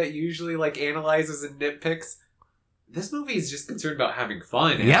guy that usually like analyzes and nitpicks, this movie is just concerned about having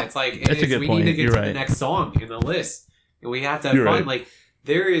fun. And Yep. it's like That's a good we point. need to get You're to the right. next song in the list. And we have to have You're fun. right. Like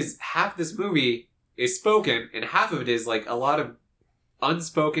there is half this movie is spoken and half of it is like a lot of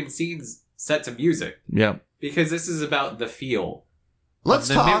unspoken scenes set to music. Yeah. Because this is about the feel. Let's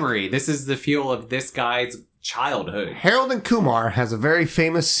the talk. memory. This is the feel of this guy's childhood. Harold and Kumar has a very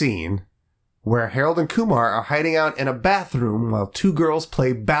famous scene where Harold and Kumar are hiding out in a bathroom while two girls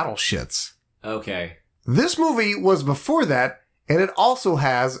play battle shits. Okay. This movie was before that, and it also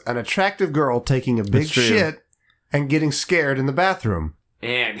has an attractive girl taking a big That's true. shit and getting scared in the bathroom.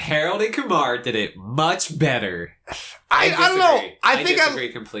 And Harold and Kumar did it much better. I don't know. disagree. I think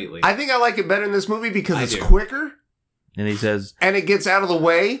disagree completely. I think I like it better in this movie because I it's do. quicker And he says, and it gets out of the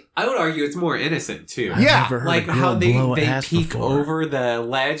way. I would argue it's more innocent too. I've Yeah, never heard Like a girl how they blow they ass peek before. over the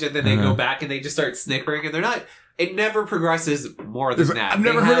ledge and then they go back and they just start snickering and they're not. It never progresses more than It's like, that. I've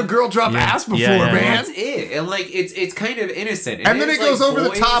never They heard a have- girl drop Yeah. ass before, Yeah, yeah. man. That's it. And like it's kind of innocent. And then it it's, goes like, over the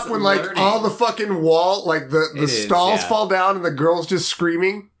boys top when like learning. all the fucking wall, like the It is, stalls yeah. fall down and the girl's just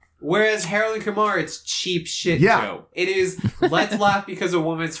screaming. Whereas Harold and Kumar, it's cheap shit Yeah. show. It is let's laugh because a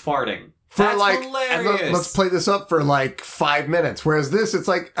woman's farting. For That's like, and hilarious. let's play this up for like 5 minutes. Whereas this, it's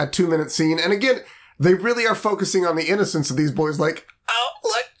like a 2-minute scene. And again, they really are focusing on the innocence of these boys. Like, oh,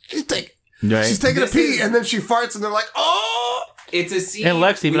 look, she's Right. taking This a pee, is- and then she farts, and they're like, oh, It's a scene. And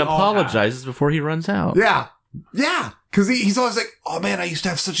Lex even we all have. apologizes before he runs out. yeah, yeah. Because he's always like, oh man, I used to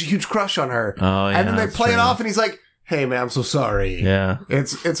have such a huge crush on her. Oh, yeah. and then they that's play it true. off, and he's like, hey man, I'm so sorry. Yeah.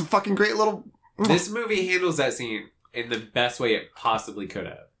 It's a fucking great little. This movie handles that scene in the best way it possibly could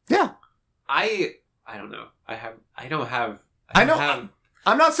have. Yeah. I don't know. I don't have.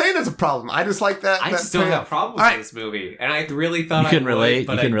 I'm not saying it's a problem. I just like that. I that just don't payoff. have problems All right. with this movie, and I really thought You I can would, relate.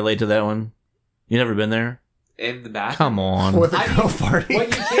 But You can I- relate to that one. You never been there? in the bathroom. Come on. With a I girl mean, farting. What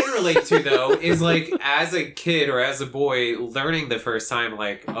you can relate to though is like as a kid or as a boy learning the first time,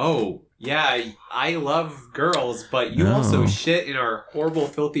 like, oh yeah, I love girls, but you No. also shit and are horrible,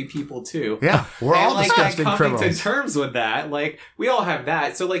 filthy people too. Yeah, we're and all like disgusting coming criminals. to terms with that, like we all have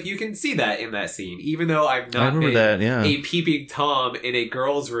that. So like you can see that in that scene, even though I've not I remember been that, yeah. a peeping tom in a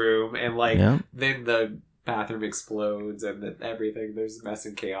girl's room, and like Yeah. then the bathroom explodes and then everything. There's mess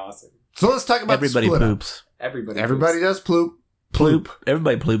and chaos, and So let's talk about Everybody the split up. poops. Everybody does ploop. Ploop.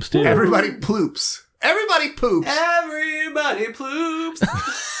 Everybody ploops too. Everybody ploops. Everybody poops. Everybody ploops.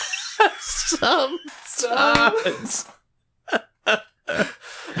 Sometimes.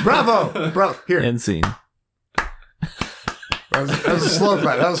 Bravo, bro. Here, End scene. That was a slow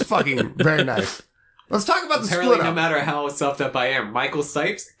clap. That was fucking very nice. Let's talk about the Apparently, split no up. matter how stuffed up I am, Michael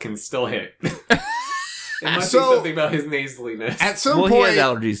Stipes can still hit. It must So- be something about his nasaliness. At some Well, point, he has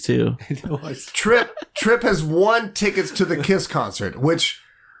allergies too. Trip has won tickets to the Kiss concert, which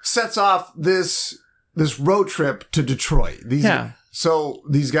sets off this road trip to Detroit. So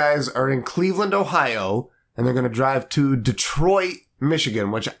these guys are in Cleveland, Ohio, and they're going to drive to Detroit,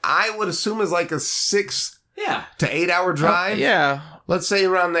 Michigan, which I would assume is like a 6 Yeah. to 8 hour drive. Yeah. Let's say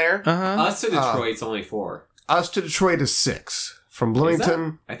around there. Uh-huh. Us to Detroit's only 4. Us to Detroit is 6. From Is that-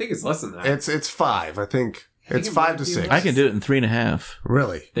 Bloomington, I think it's less than that. it's 5. I think it's it 5 might to be 6. I can do it in 3.5.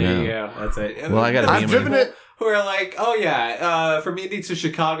 Really? There you go. That's it. Well, I gotta I've driven it. Who are like, oh yeah, from Indy to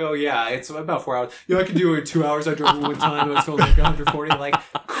Chicago, yeah, it's about 4 hours. Yeah, I can do it in 2 hours. I drove it one time. It was going like 140. Like,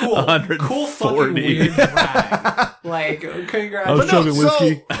 cool, cool, fucking 140. weird drag. Like, congrats. I was But no,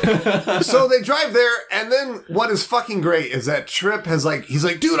 chugging whiskey. So they drive there, and then what is fucking great is that Trip has he's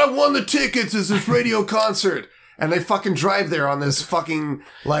like, dude, I won the tickets. It's this radio concert. And they fucking drive there on this fucking,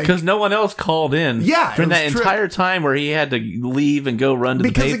 Because no one else called in. Yeah, During it was that Trip. entire time where he had to leave and go run to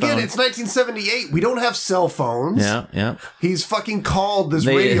because the again, payphone. it's 1978. We don't have cell phones. Yeah, yeah. He's fucking called this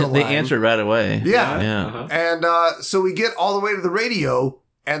radio line. They answered right away. Yeah. Yeah. Uh-huh. And so we get all the way to the radio,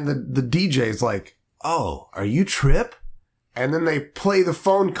 and the DJ's like, oh, are you Trip? And then they play the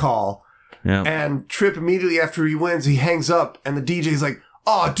phone call, Yeah. and Trip immediately after he wins, he hangs up, and the DJ's like,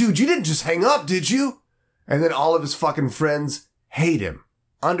 oh, dude, you didn't just hang up, did you? And then all of his fucking friends hate him,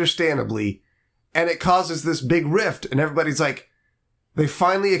 understandably, and it causes this big rift, and everybody's like, they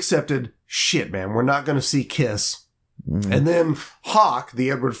finally accepted, shit, man, we're not going to see Kiss. Mm-hmm. And then Hawk, the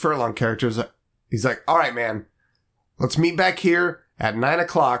Edward Furlong character, he's like, all right, man, let's meet back here at 9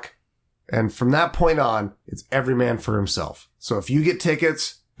 o'clock. And from that point on, it's every man for himself. So if you get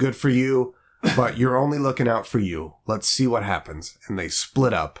tickets, good for you, but you're only looking out for you. Let's see what happens. And they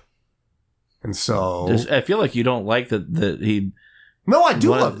split up. And so... I feel like you don't like that he No, I do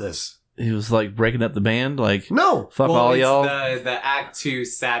What- love this. was like breaking up the band. Like, No. fuck Well, all it's y'all. the Act 2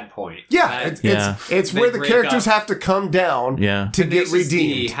 sad point. Yeah, That- it's They where the break characters up. have to come down Yeah. to get Tenacious D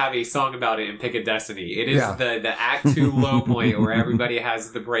redeemed. have a song about it in Pick a Destiny. It is Yeah. the Act 2 low point where everybody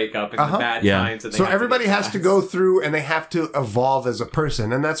has the breakup and Uh-huh. the bad Yeah. times. And they So have everybody get has to past. go through and they have to evolve as a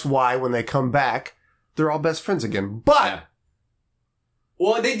person. And that's why when they come back, they're all best friends again. But, Yeah.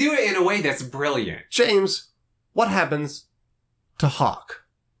 Well, they do it in a way that's brilliant. James, what happens to Hawk?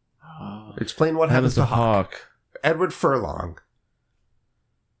 Explain what happens to Hawk. Edward Furlong.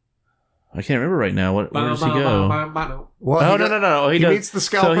 I can't remember right now. Where does he go? Well, Oh, he no. He does- meets the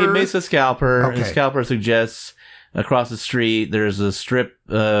scalper. So he meets the scalper. Okay. The scalper suggests across the street there's a strip,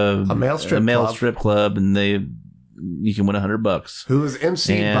 a male strip club. strip club, and you can win $100. who is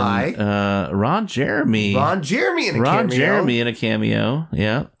emceed And by Ron Jeremy. Ron Jeremy in a Ron cameo. Jeremy in a cameo.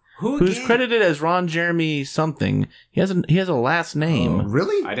 Yeah. Who's again? credited as Ron Jeremy something. He has a last name. Oh,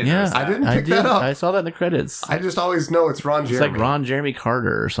 really? I didn't Yeah. notice that. I didn't pick that up. I saw that in the credits. I just always know it's Ron It's Jeremy. like Ron Jeremy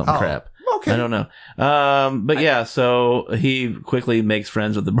Carter or some Oh, crap. Okay. I don't know. But yeah, so he quickly makes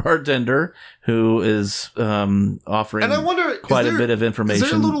friends with the bartender who is offering And I wonder, quite is a there- bit of information.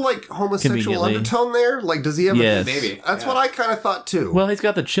 Is there a little like homosexual conveniently. undertone there? Like, does he have? Yes. Maybe. That's Yeah. what I kind of thought too. Well, he's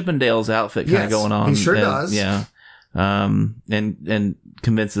got the Chippendales outfit kind of Yes, going on. he sure does. Yeah. And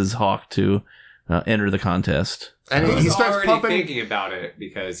convinces Hawk to enter the contest. and He he was starts already pumping. thinking about it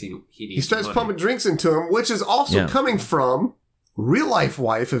because he needs He starts money. pumping drinks into him, which is also Yeah. coming from real life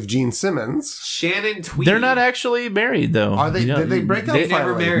wife of Gene Simmons. Shannon Tweed. They're not actually married though. Are they? You know, did they break up? they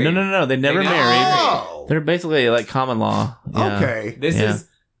never finally? married. No. They never They never married. Oh, They're basically like common law. Yeah. okay. This Yeah. is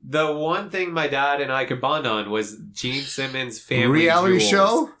the one thing my dad and I could bond on was Gene Simmons' family Reality Jewels.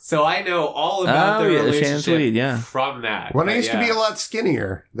 show? So I know all about Oh, their yeah, Shannon relationship Tweed, yeah. from that. When I But used to be yeah. a lot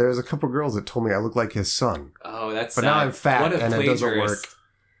skinnier, there was a couple girls that told me I looked like his son. Oh, that's But sad. now I'm fat What a and it doesn't plagiarist. work.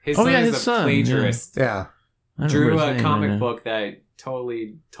 His Oh, son yeah, is his a son, plagiarist. Yeah. I don't Drew remember his a name comic right now. book that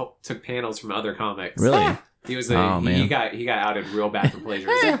totally took panels from other comics. Really? He was Oh, he man. got outed real bad for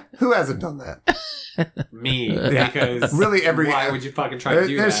plagiarism. Who hasn't done that? Me, Yeah. because Really, every- why would you fucking try to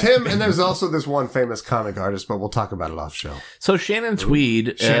do There's that? him, and there's also this one famous comic artist, but we'll talk about it off show. So Shannon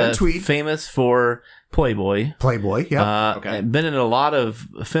Tweed, Shannon Tweed. famous for Playboy. Playboy, yeah. Okay. Been in a lot of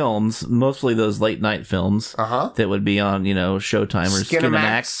films, mostly those late night films Uh-huh. that would be on, Showtime or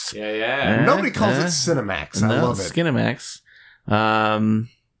Skinamax. Skinamax. Yeah. Nobody calls it Uh, Cinemax. I No, love it. Skinamax.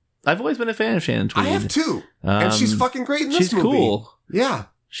 I've always been a fan of Shannon Tweed. I have too. And she's fucking great in this She's movie. cool. Yeah.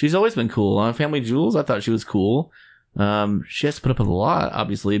 She's always been cool. On Family Jewels, I thought she was cool. She has to put up with a lot,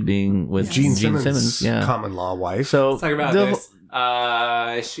 obviously, being with Gene Gene Simmons, Simmons. Yeah. common law wife. So Let's talk about the- this.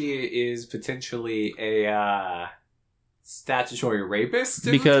 She is potentially a statutory rapist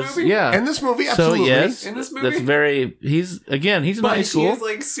in because this movie? yeah. In this movie, So absolutely. yes, In this movie? that's very. He's in But high she school. is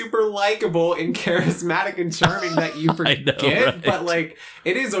like super likable and charismatic and charming that you forget. know, right? But like,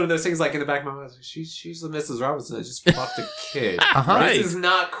 it is one of those things. Like in the back of my mind, she's the Mrs. Robinson that just fucked a kid. Uh-huh. Right. This is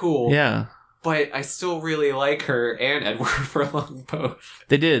not cool. Yeah, But I still really like her and Edward Furlong both.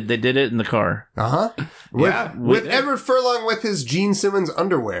 they did. They did it in the car With with- Edward Furlong with his Gene Simmons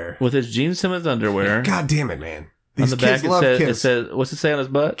underwear. with his Gene Simmons underwear. God damn it, man. On These the back kids love it Kiss. says, what's it say on his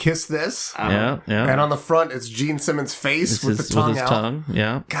butt? Kiss this. Yeah, yeah. And on the front, it's Gene Simmons' face It's with his- the tongue his out. tongue.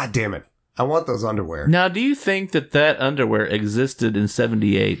 Yeah. God damn it. I want those underwear. Now, do you think that underwear existed in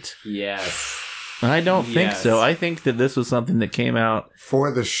 '78? Yes. I don't think Yes. so. I think that this was something that came out. For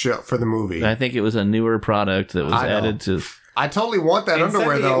the show, for the movie. I think it was a newer product that was I know. added to. I totally want that In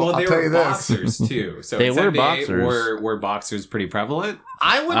underwear, 78, though. well, I'll they tell were you this. boxers too. So They in were 78 boxers. Were boxers pretty prevalent?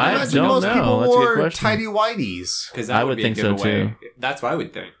 I would I imagine don't most know. people That's a good wore question. tidy whities. Because I would would be think a so, giveaway. too. That's what I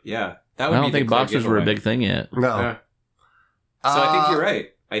would think. Yeah, that I would don't be the think clear boxers were a giveaway. big thing yet. No. Yeah. So I think you're right.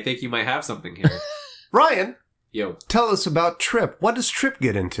 I think you might have something here. Ryan, Yo. tell us about Trip. What does Trip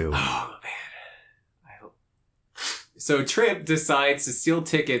get into? Oh man. I hope. So Trip decides to steal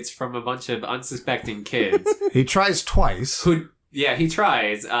tickets from a bunch of unsuspecting kids. He tries twice. He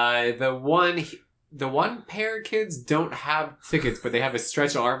tries. The one pair of kids don't have tickets, but they have a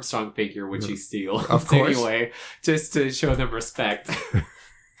Stretch Armstrong figure, which he steals. Of course. Anyway, just to show them respect.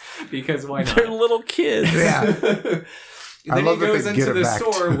 Because why not? They're little kids. Yeah. I Then he love that goes they into get it the back.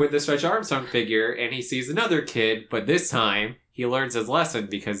 store with the Stretch Armstrong figure, and he sees another kid, but this time he learns his lesson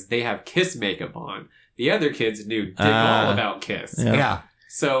because they have Kiss makeup on. The other kids knew dick all about Kiss. Yeah. Yeah.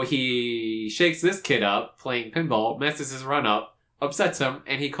 So he shakes this kid up, playing pinball, messes his run up, upsets him,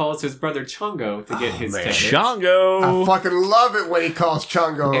 and he calls his brother Chongo to get his man. tickets. I Shango. fucking love it when he calls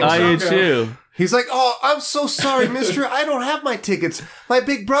Chongo. And I do Shango. too. He's like, "Oh, I'm so sorry, mister. I don't have my tickets. My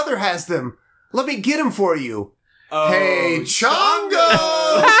big brother has them. Let me get them for you." Oh, Hey,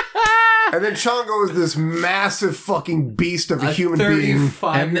 Chongo! And then Chongo is this massive fucking beast of a human being.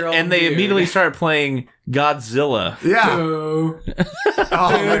 35-year-old And they dude. immediately start playing Godzilla. Yeah. Do,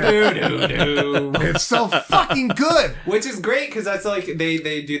 Oh, man. do, do, do. It's so fucking good. Which is great because that's like they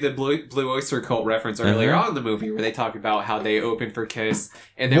do the Blue Oyster Cult reference earlier Uh-huh. on in the movie where they talk about how they opened for Kiss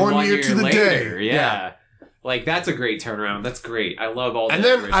and then 1 year to the later, day. yeah. Like that's a great turnaround. That's great. I love all. And the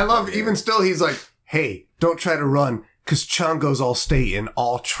then original I love, here. even still, he's like, "Hey, don't try to run, because Chongo's all state and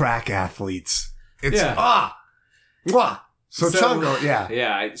all track athletes." It's, Yeah. Mwah. So Chongo, yeah.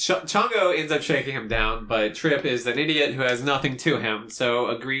 Yeah, Chongo ends up shaking him down, but Trip is an idiot who has nothing to him, so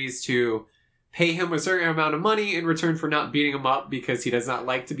agrees to pay him a certain amount of money in return for not beating him up because he does not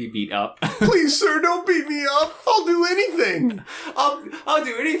like to be beat up. Please, sir, don't beat me up. I'll do anything. I'll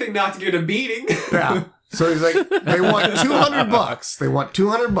do anything not to get a beating. Yeah. So he's like, they want $200. They want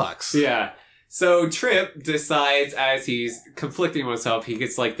 $200. Yeah. So Trip decides, as he's conflicting with himself, he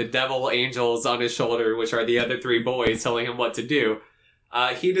gets like the devil angels on his shoulder, which are the other three boys telling him what to do.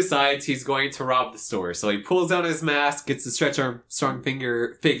 He decides he's going to rob the store. So he pulls down his mask, gets the Stretch Armstrong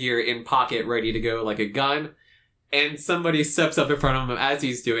figure in pocket, ready to go like a gun. And somebody steps up in front of him as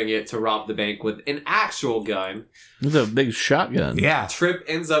he's doing it to rob the bank with an actual gun. It's a big shotgun. Yeah. Trip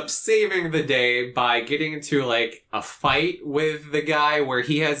ends up saving the day by getting into like a fight with the guy where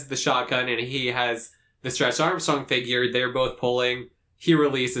he has the shotgun and he has the Stretch Armstrong figure. They're both pulling. He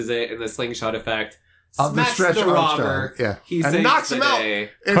releases it in the slingshot effect. Of the Smacks Stretch the Armstrong. robber. Yeah. He And saves knocks the him out. day.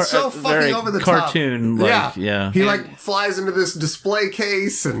 It's so very fucking over the cartoon, top. like, yeah. He And- like flies into this display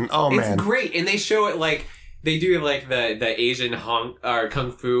case and oh It's man. great, and they show it like they do like the Asian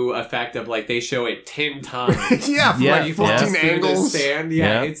kung fu effect of like they show it 10 times. Yeah, from Yeah, like He falls 14 through the angles. sand.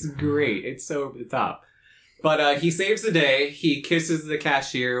 Yeah. It's great. It's so over the top. But he saves the day. He kisses the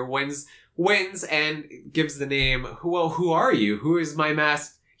cashier, wins, and gives the name. Who are you? Who is my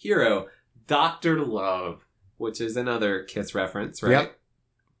masked hero? Dr. Love, which is another Kiss reference, right? Yep.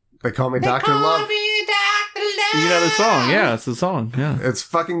 They call me Dr. Love. You know the song. Yeah, it's the song. Yeah. It's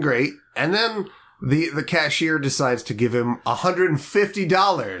fucking great. And then the cashier decides to give him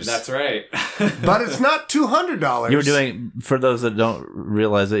 $150. That's right. But it's not $200. You were doing, for those that don't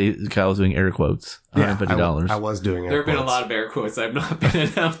realize that Kyle was doing air quotes, $150. I was doing it. There have been a lot of air quotes that have not been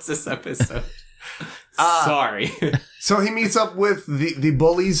announced this episode. Sorry. So he meets up with the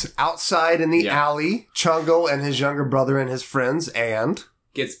bullies outside in the Yeah. alley, Chongo and his younger brother and his friends, and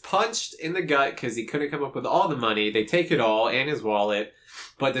Gets punched in the gut because he couldn't come up with all the money. They take it all and his wallet.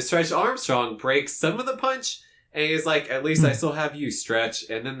 But the Stretch Armstrong breaks some of the punch. And he's like, at least I still have you, Stretch.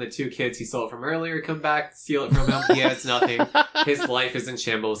 And then the two kids he stole it from earlier come back, steal it from him. He has nothing. His life is in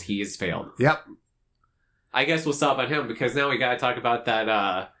shambles. He has failed. yep. I guess we'll stop on him because now we got to talk about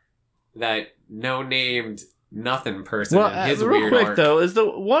that no-named nothing person. Well, and his real weird quick arc. though, is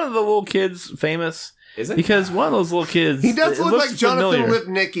one of the little kids famous? Is it? Because one of those little kids, He does it look looks like Jonathan familiar.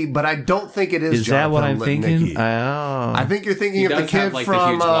 Lipnicki, but I don't think it is Is Jonathan that what I'm Lipnicki. thinking? Oh. I think you're thinking He of the does kid have, like, the from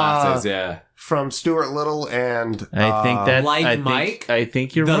huge glasses, yeah. from Stuart Little and I think that Like I think, Mike? I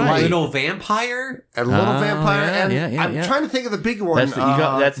think you're The right. little vampire? a little Oh, vampire. yeah, And yeah, I'm yeah. trying to think of the big one. That's, you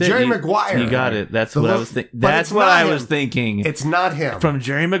got, that's it. Jerry You- Maguire. You got it. That's The what I look- was thinking. but That's it's what not I him. was thinking. It's not him. From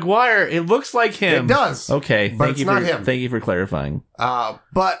Jerry Maguire. It looks like him. It does. Okay. But Thank it's you not for him. Thank you for clarifying. But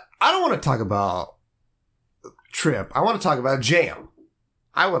I don't want to talk about Trip. I want to talk about Jam.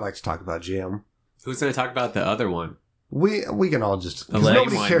 I would like to talk about Jam. Who's going to talk about the other one? We can all just because lame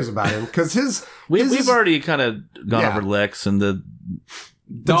nobody one. cares about him because his We've is- already kind of gone Yeah. over Lex and the.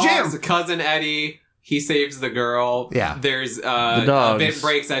 Dogs, Jam. cousin Eddie, he saves the girl. Yeah. There's The dogs. a bit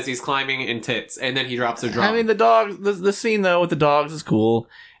breaks as he's climbing in tits, and then he drops a drum. I mean, the dogs. The scene though with the dogs is cool.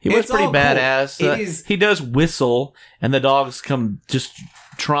 He was It's pretty all cool. badass. It is- He does whistle, and the dogs come just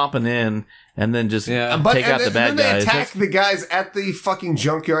tromping in, and then just Yeah. take out the and bad then they guys. attack That's- the guys at the fucking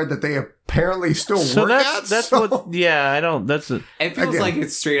junkyard that they apparently still So work that's at. that's so- what. Yeah, I don't. That's a, it feels Again. like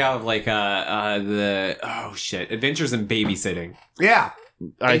it's straight out of like the Adventures in Babysitting. Yeah,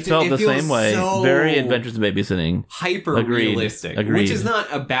 I It- felt it the feels same way. so- Very Adventures in Babysitting. Hyper Agreed. realistic, Agreed. which is not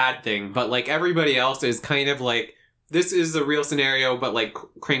a bad thing, but like everybody else is kind of like this is a real scenario, but like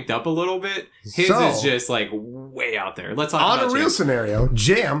cranked up a little bit. His So- is just like way out there. Let's talk on about a real Jam. scenario,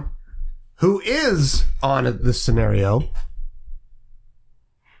 Jam, who is on this scenario,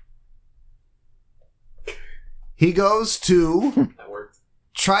 he goes to That worked.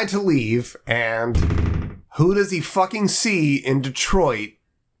 try to leave, and who does he fucking see in Detroit?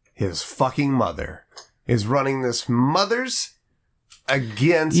 His fucking mother is running this Mothers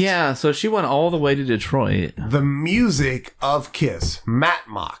Against Yeah, so she went all the way to Detroit. the music of Kiss. Matt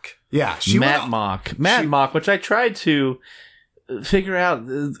Mock. Yeah, Matt Mock, which I tried to figure out.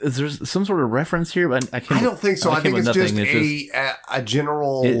 Is there some sort of reference here? But I can't. I don't think so. I came think with it's nothing. just a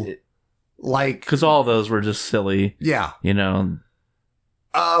general like because all those were just silly. yeah. You know.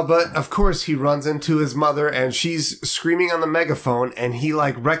 But of course he runs into his mother and she's screaming on the megaphone and he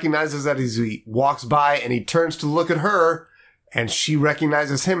like recognizes that as he walks by and he turns to look at her and she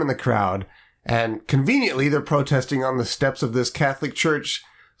recognizes him in the crowd. And conveniently they're protesting on the steps of this Catholic church.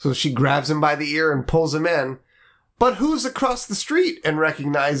 So she grabs him by the ear and pulls him in. But who's across the street and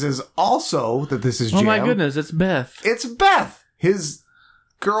recognizes also that this is Jam? Oh my goodness, it's Beth. It's Beth, his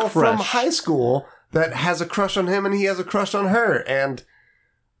girl from Crush. high school that has a crush on him and he has a crush on her. And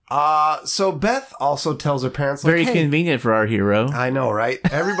so Beth also tells her parents, like, Very hey, convenient for our hero. I know, right?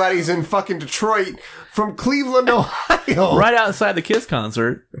 Everybody's in fucking Detroit from Cleveland, Ohio. Right outside the Kiss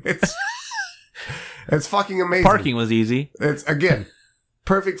concert. It's fucking amazing. Parking was easy. It's, again,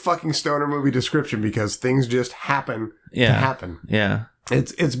 perfect fucking stoner movie description because things just happen to Yeah. happen. Yeah.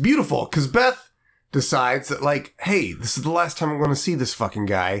 It's beautiful because Beth decides that, like, hey, this is the last time I'm going to see this fucking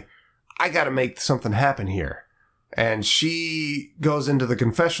guy. I got to make something happen here. And she goes into the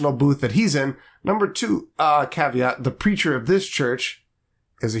confessional booth that he's in. Number 2, caveat, the preacher of this church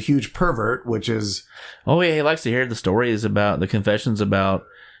is a huge pervert, which is Oh yeah, he likes to hear the stories about the confessions about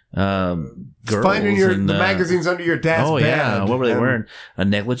girls finding the and magazines under your dad's Oh bed. yeah, what were they and wearing? A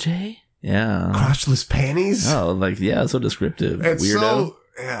negligee? Yeah. Crotchless panties. Oh, like yeah, so descriptive. It's Weirdo. so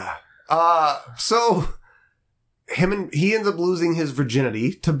yeah. So he ends up losing his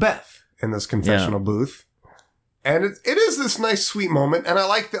virginity to Beth in this confessional booth, and it is this nice sweet moment, and I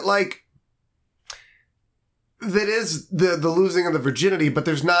like that. Like that is the losing of the virginity, but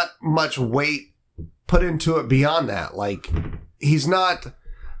there's not much weight put into it beyond that. Like he's not.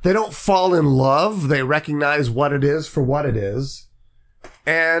 They don't fall in love. They recognize what it is for what it is,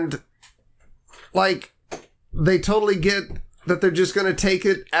 and like they totally get that they're just going to take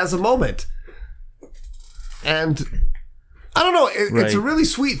it as a moment. And I don't know, it's a really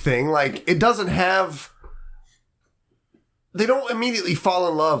sweet thing. Like, it doesn't have... They don't immediately fall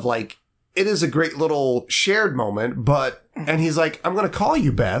in love. Like, it is a great little shared moment, but... And he's like, I'm going to call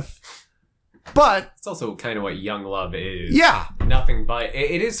you Beth. But... It's also kind of what young love is. Yeah. Nothing but...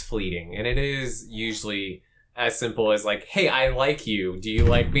 It is fleeting, and it is usually as simple as like, hey, I like you. Do you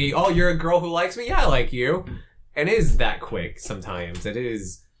like me? Oh, you're a girl who likes me? Yeah, I like you. And it is that quick sometimes. It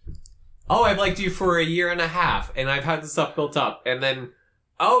is... Oh, I've liked you for a year and a half, and I've had this stuff built up. And then,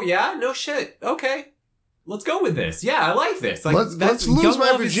 oh yeah? No shit. Okay. Let's go with this. Yeah, I like this. Like, Let's lose young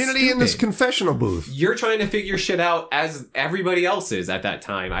my love is virginity in this stupid. confessional booth. You're trying to figure shit out as everybody else is at that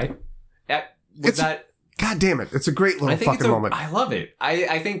time. It's God damn it. It's a great little fucking moment. I love it.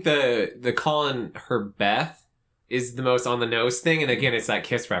 I think the calling her Beth is the most on the nose thing. And again, it's that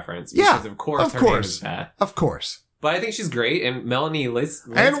Kiss reference. Yeah, Because of course her name is Beth. Of course. But I think she's great. And Melanie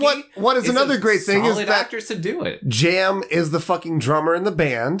Linsky And what is another great thing is solid that actress to do it. Jam is the fucking drummer in the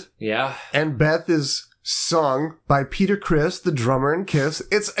band. Yeah. And Beth is sung by Peter Criss, the drummer in Kiss.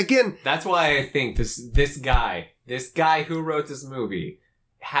 It's, again... That's why I think this guy who wrote this movie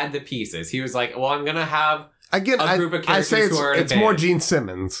had the pieces. He was like, well, I'm going to have a group of characters who are in a it's band. more Gene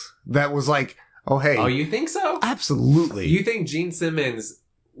Simmons that was like, oh, hey. Oh, you think so? Absolutely. You think Gene Simmons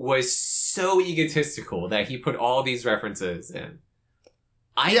was so egotistical that he put all these references in?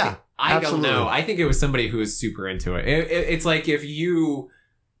 I don't know. I think it was somebody who was super into it. It's like if you,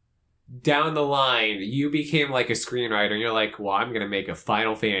 down the line, you became like a screenwriter and you're like, well, I'm going to make a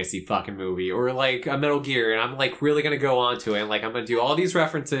Final Fantasy fucking movie or like a Metal Gear and I'm like really going to go on to it and like I'm going to do all these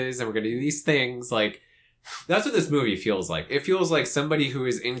references and we're going to do these things. Like, that's what this movie feels like. It feels like somebody who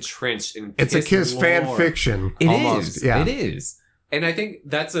is entrenched in It's a Kiss fan fiction. It almost. is. Yeah. It is. And I think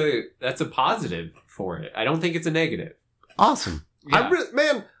that's a positive for it. I don't think it's a negative. Awesome. Yeah.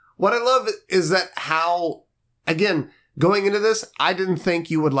 Man, what I love is that how, again, going into this, I didn't think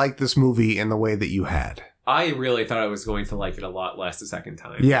you would like this movie in the way that you had. I really thought I was going to like it a lot less the second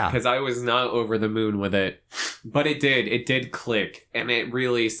time. Yeah. Because I was not over the moon with it. But it did click. And it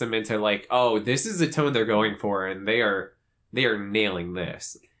really cemented like, oh, this is the tone they're going for. And they are nailing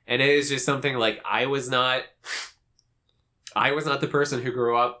this. And it is just something like, I was not the person who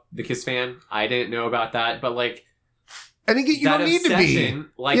grew up the Kiss fan. I didn't know about that. But like, and again, you don't need to be.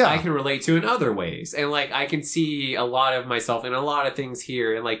 Like, I can relate to in other ways. And like, I can see a lot of myself in a lot of things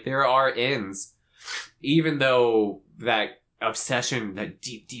here. And like, there are ends. Even though that obsession, that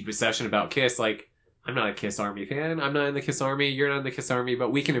deep, deep obsession about Kiss, like, I'm not a Kiss Army fan. I'm not in the Kiss Army. You're not in the Kiss Army.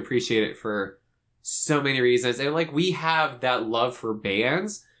 But we can appreciate it for so many reasons. And like, we have that love for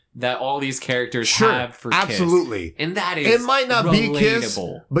bands that all these characters have for Kiss. Absolutely. And that is it might not relatable. be Kiss,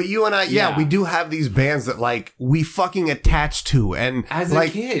 but you and I, we do have these bands that like we fucking attach to, and as like,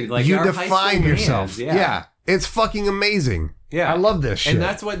 a kid, like you our define high school yourself. bands, Yeah, it's fucking amazing. Yeah, I love this shit. And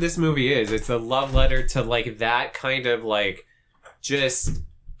that's what this movie is. It's a love letter to like that kind of like just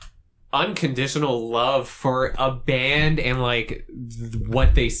unconditional love for a band and like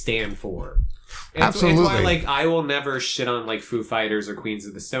what they stand for. And absolutely. It's why like I will never shit on like Foo Fighters or Queens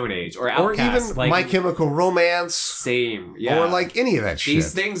of the Stone Age or Outkast. Or even like, My Chemical Romance. Same. Yeah. Or like any of that shit.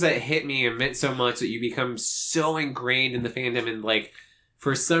 These things that hit me and meant so much that you become so ingrained in the fandom and like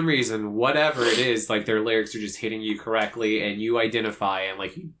for some reason, whatever it is, like their lyrics are just hitting you correctly and you identify and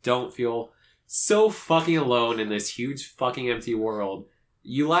like you don't feel so fucking alone in this huge fucking empty world.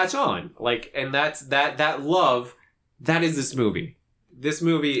 You latch on. Like, and that's that love, that is this movie. This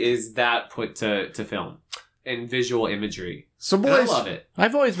movie is that put to film and visual imagery. So boys, and I love it.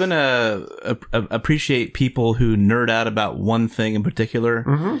 I've always been appreciate people who nerd out about one thing in particular.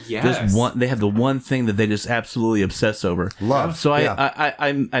 Mm-hmm. Yes. Just one, they have the one thing that they just absolutely obsess over. Love. So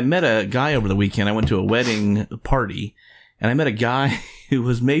I met a guy over the weekend. I went to a wedding party, and I met a guy who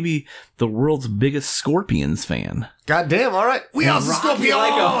was maybe the world's biggest Scorpions fan. God damn! All right, we are the Scorpions.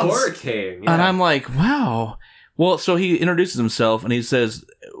 Like a hurricane. Yeah. And I'm like, wow. Well, so he introduces himself and he says,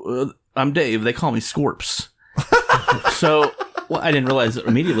 "I'm Dave. They call me Scorps." So, well, I didn't realize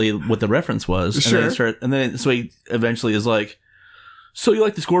immediately what the reference was. Sure. So he eventually is like, "So you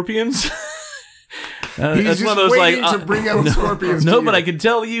like the Scorpions?" He's just one of those waiting to bring out the Scorpions. No, but I can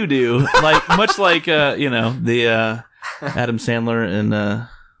tell you do. Like much like the Adam Sandler and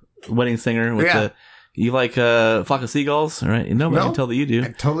Wedding Singer with the. You like Flock of Seagulls, right? No, but I can tell that you do. I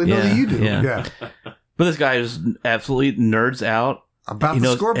totally know that you do. Yeah. But this guy just absolutely nerds out. About he the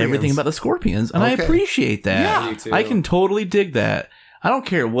knows Scorpions. everything about the Scorpions, and I appreciate that. Yeah, me too. I can totally dig that. I don't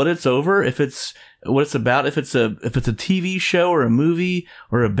care what it's over, if it's what it's about, if it's a TV show or a movie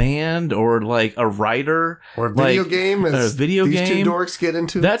or a band or like a writer or a video game. As these two dorks get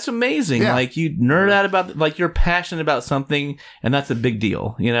into. That's amazing. Yeah. Like you nerd out about, like you're passionate about something, and that's a big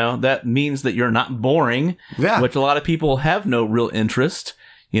deal. You know, that means that you're not boring. Yeah. Which a lot of people have no real interest.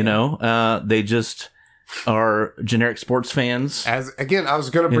 You know, they just are generic sports fans. As again, I was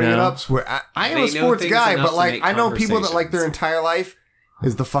going to bring it up. I am a sports guy, but like I know people that like their entire life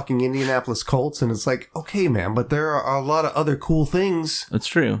is the fucking Indianapolis Colts, and it's like, okay, man, but there are a lot of other cool things. That's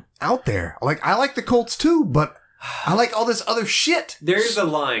true. Out there, like I like the Colts too, but I like all this other shit. There's a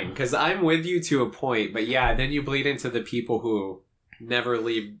line because I'm with you to a point, but yeah, then you bleed into the people who never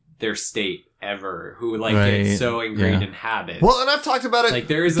leave their state ever, who like get so ingrained in habit. Well, and I've talked about it. Like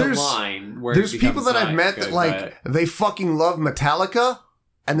there's a line where there's people that I've met that like they fucking love Metallica,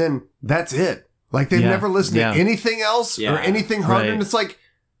 and then that's it. Like they've Yeah. never listened Yeah. to anything else or Yeah. anything harder. Right. And it's like,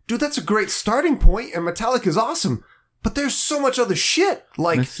 dude, that's a great starting point, and Metallica's awesome. But there's so much other shit.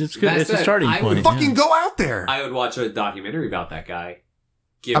 Like, It's good. That's It's a it. starting I would point. fucking yeah. go out there. I would watch a documentary about that guy.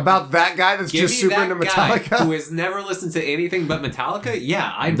 About that guy that's Give just me super that into guy Metallica. who has never listened to anything but Metallica.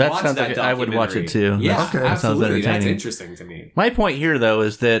 Yeah, I'd That watch sounds that like documentary. I would watch it too. Yeah, Okay. That sounds absolutely. That's entertaining. interesting to me. My point here, though,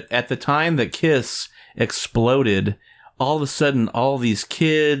 is that at the time that Kiss exploded, all of a sudden, all these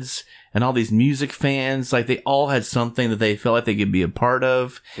kids and all these music fans, like they all had something that they felt like they could be a part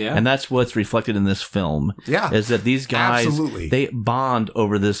of. Yeah. And that's what's reflected in this film. Yeah. Is that these guys, Absolutely. they bond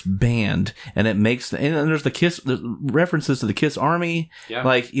over this band, and it makes, and there's the references to the Kiss Army. Yeah.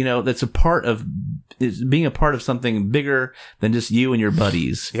 Like, you know, that's a part of, is being a part of something bigger than just you and your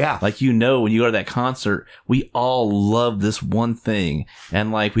buddies. Yeah. Like, you know, when you go to that concert, we all love this one thing,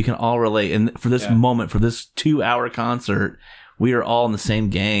 and like we can all relate. And for this Yeah. moment, for this 2-hour concert, we are all in the same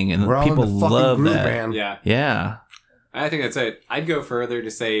gang, and We're all people in the fucking love groove, that. man. Yeah. Yeah. I think that's it. I'd go further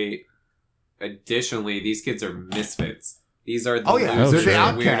to say, additionally, these kids are misfits. These are the Oh, yeah. losers, They're the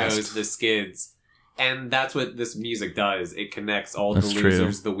outcasts. weirdos, the skids. And that's what this music does. It connects all That's the true.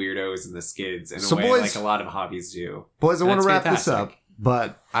 losers, the weirdos, and the skids in So a way boys- like a lot of hobbies do. Boys, I want to That's wrap this fantastic. up,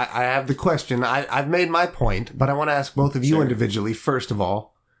 but I have the question. I've made my point, but I want to ask both of you Sure. individually, first of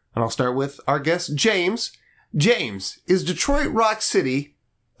all. And I'll start with our guest, James. James, is Detroit Rock City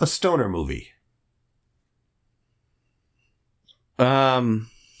a stoner movie?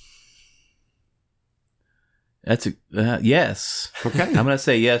 That's a, yes. Okay. I'm going to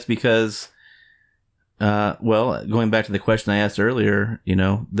say yes because, well, going back to the question I asked earlier, you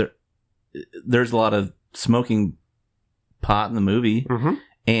know, there's a lot of smoking pot in the movie, Mm-hmm.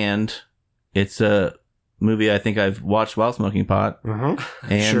 and it's a movie I think I've watched while smoking pot,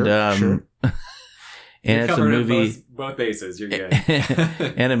 Mm-hmm. and Sure. and You're it's a covering movie both bases. You're good.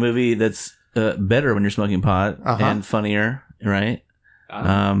 and a movie that's better when you're smoking pot Uh-huh. and funnier, right? I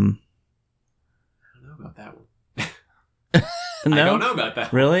don't know about that one. No, I don't know about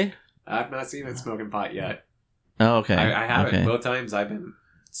that. Really? I've not seen it smoking pot yet. Oh, okay. I haven't. Okay. Both times I've been.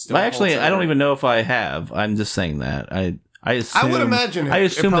 Well, actually, I don't even know if I have. I'm just saying that. I assume, I would imagine I it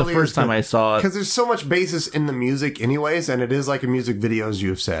assume the probably first is time I saw it. Because there's so much basis in the music anyways, and it is like a music video, as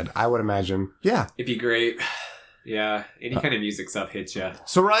you've said. I would imagine. Yeah. It'd be great. Yeah, any kind of music stuff hits you.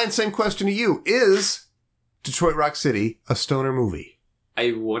 So, Ryan, same question to you. Is Detroit Rock City a stoner movie?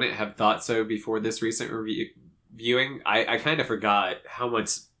 I wouldn't have thought so before this recent viewing. I kind of forgot how much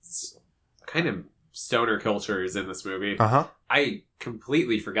kind of stoner culture is in this movie. Uh-huh. I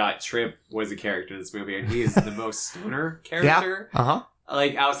completely forgot Trip was a character in this movie, and he is the most stoner character. Uh-huh.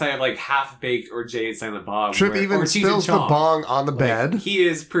 Like, outside of, like, Half Baked or Jay and Silent Bob. Trip or even Cheech and spills the Chong. bong on the Like, bed he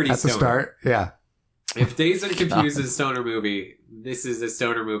is pretty at the stoner. start. Yeah. If Dazed and Confused is a stoner movie, this is a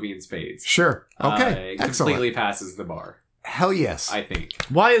stoner movie in spades. Sure. Okay. It Excellent. completely passes the bar, Hell yes. I think.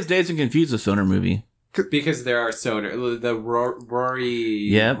 Why is Dazed and Confused a stoner movie? Because there are stoner. The Rory,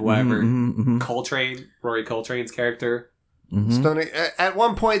 Yeah. whoever, Mm-hmm, Coltrane, Rory Coltrane's character. mm-hmm. Stoner. At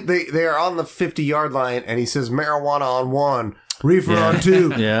one point, they are on the 50-yard line, and he says marijuana on 1, reefer Yeah. on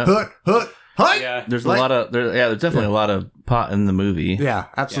 2, Yeah. hut, hut. Yeah. There's Like- a lot of there's definitely a lot of pot in the movie. Yeah,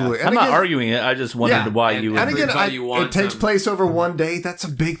 absolutely. I'm And not again, arguing it. I just wondered Yeah, why and- you would. And again, Everybody it wants takes them. place over one day. That's a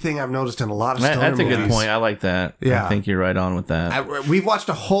big thing I've noticed in a lot of stoner That's a good movies. point. I like that. Yeah. I think you're right on with that. We've watched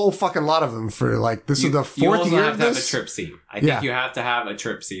a whole fucking lot of them for like this is the You fourth also year have of to have a this. trip scene. I think Yeah. you have to have a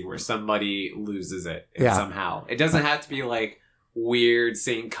trip scene where somebody loses it Yeah. somehow. It doesn't have to be like weird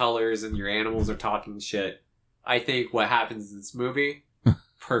seeing colors and your animals are talking shit. I think what happens in this movie,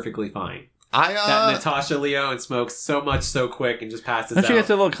 perfectly fine. That Natasha Lyonne smokes so much so quick and just passes And she out. gets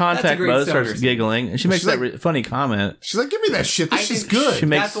a little That's a contact great buzz, stoner starts scene. giggling, and she makes She's that like- funny comment. She's like, "Give me that shit. This I is think good." She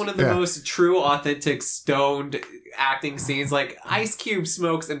makes- That's one of the Yeah. most true, authentic, stoned acting scenes. Like Ice Cube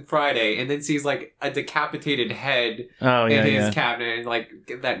smokes in Friday, and then sees like a decapitated head Oh yeah, in his yeah, cabinet, and like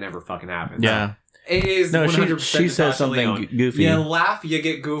that never fucking happens. yeah. It is No, 100% she says Natasha something Lyonne. goofy. You laugh, you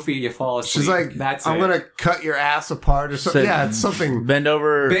get goofy, you fall asleep. She's like, "That's I'm it. gonna cut your ass apart or something. Said- Yeah, it's something. Bend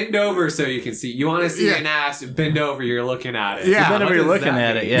over. Bend over so you can see. You want to see Yeah. an ass? Bend over. You're looking at it. Yeah. Bend over. What You're does looking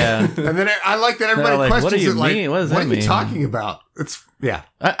that at it. mean? Yeah. And then I like that everybody Like, what do questions you it. Like, mean? What does what that are you mean? talking about? It's yeah.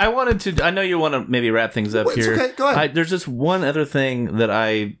 I wanted to. I know you want to maybe wrap things up It's here. okay, go ahead. There's just one other thing that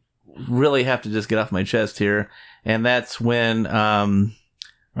I really have to just get off my chest here, and that's when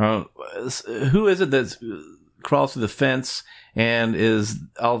who is it that crawls through the fence and is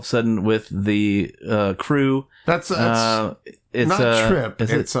all of a sudden with the crew? That's It's not Trip.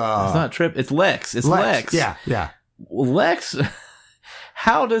 It's not Trip. It's Lex. It's Lex. Yeah. Lex.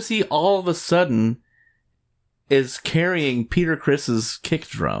 How does he all of a sudden is carrying Peter Criss's kick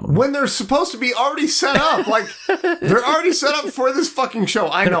drum. When they're supposed to be already set up. Like, they're already set up for this fucking show.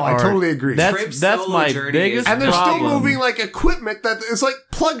 I know, I totally agree. That's Solo my Journey biggest is- And they're problem. still moving, like, equipment that is, like,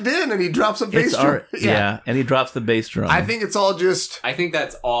 plugged in, and he drops a bass drum. Yeah, and he drops the bass drum. I think it's all just... I think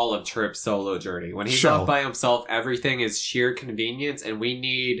that's all of Trip's solo journey. When he's Show. off by himself, everything is sheer convenience, and we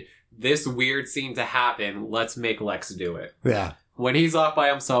need this weird scene to happen. Let's make Lex do it. Yeah. When he's off by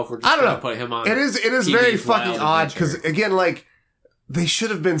himself, we're I just don't going know. to put him on. It is TV's very fucking Wild odd, Adventure. because, again, like, they should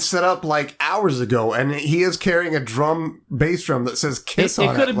have been set up, like, hours ago, and he is carrying a bass drum that says Kiss it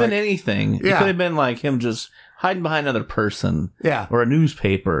on it. could have been like- anything. It Yeah. could have been like him just hiding behind another person. Yeah. Or a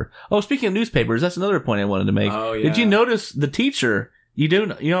newspaper. Oh, speaking of newspapers, that's another point I wanted to make. Oh, Did you yeah. notice the teacher? You know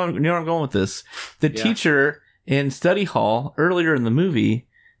where I'm going with this. The Yeah. teacher in study hall earlier in the movie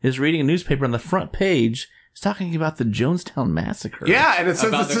is reading a newspaper on the front page. It's talking about the Jonestown Massacre. Yeah, and it says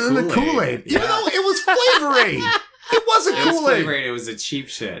About it's the in the Kool-Aid. Kool-Aid. Yeah. Even though it was Flavor Aid. It wasn't It was Kool-Aid. Flavor Aid, it was a cheap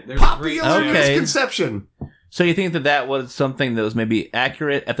shit. There's Popular Okay. misconception. So you think that was something that was maybe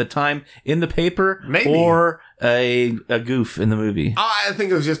accurate at the time in the paper, Maybe. or a goof in the movie? I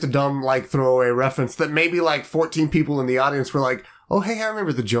think it was just a dumb, like, throwaway reference that maybe, like, 14 people in the audience were like, oh, hey, I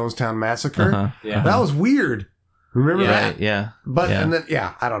remember the Jonestown Massacre. Uh-huh. Yeah. That was weird. Remember Yeah. that? Right, yeah. But, yeah. and then,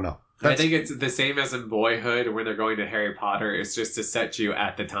 yeah, I don't know. I think it's the same as in Boyhood when they're going to Harry Potter. It's just to set you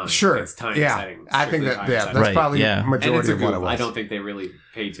at the time. Sure. It's time Yeah. setting. I think strictly that, time yeah, setting. that's Right, probably yeah. And it's majority a of what it goof. was. I don't think they really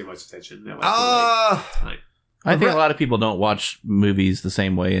paid too much attention. No, I think a lot of people don't watch movies the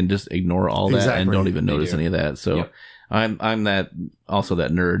same way and just ignore all that and Exactly. don't even They notice do. any of that. So Yep. I'm that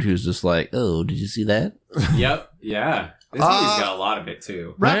nerd who's just like, oh, did you see that? Yep. Yeah. This movie's got a lot of it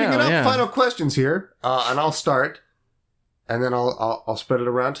too. Wrapping Yeah, it up, yeah. final questions here, and I'll start, and then I'll spread it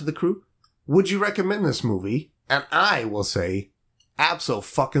around to the crew. Would you recommend this movie? And I will say,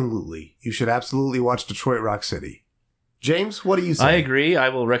 abso-fucking-lutely. You should absolutely watch Detroit Rock City. James, what do you say? I agree. I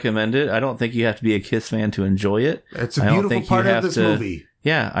will recommend it. I don't think you have to be a Kiss fan to enjoy it. It's a I don't beautiful think you part of have this to- movie.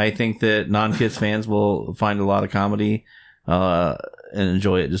 Yeah, I think that non-Kiss fans will find a lot of comedy and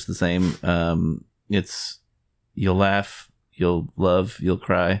enjoy it just the same. You'll laugh, you'll love, you'll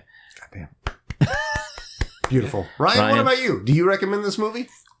cry. Goddamn. Beautiful. Ryan, what Ryan? about you? Do you recommend this movie?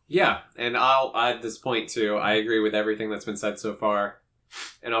 Yeah, and I'll add this point too. I agree with everything that's been said so far.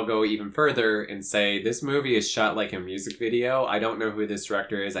 And I'll go even further and say this movie is shot like a music video. I don't know who this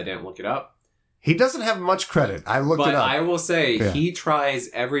director is. I didn't look it up. He doesn't have much credit. I looked But it up. I will say Yeah. he tries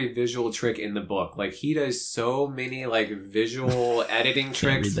every visual trick in the book. Like he does so many like visual editing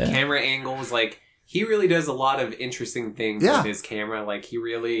tricks, read that. camera angles. Like he really does a lot of interesting things Yeah. with his camera. Like he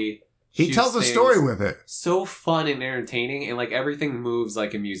really He shoots tells a things story with it. so fun and entertaining, and like everything moves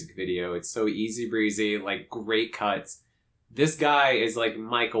like a music video. It's so easy breezy, like great cuts. This guy is like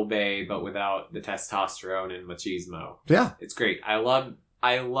Michael Bay, but without the testosterone and machismo. Yeah. It's great. I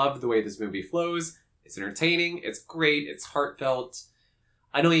love the way this movie flows. It's entertaining. It's great. It's heartfelt.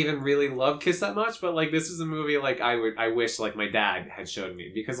 I don't even really love Kiss that much, but like this is a movie like I wish like my dad had showed me,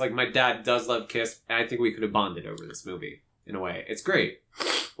 because like my dad does love Kiss, and I think we could have bonded over this movie in a way. It's great.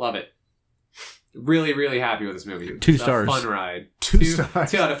 Love it. Really, really happy with this movie. 2 It's a stars. fun ride. 2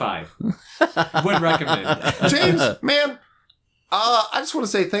 stars. 2 out of 5. Would recommend. James, man, I just want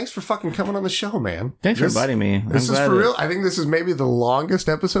to say thanks for fucking coming on the show, man. Thanks for This- inviting me. This I'm is glad for that- real. I think this is maybe the longest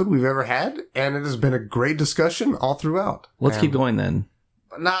episode we've ever had, and it has been a great discussion all throughout. Let's And- keep going then.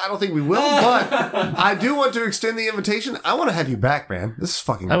 No, I don't think we will, but I do want to extend the invitation. I want to have you back, man. This is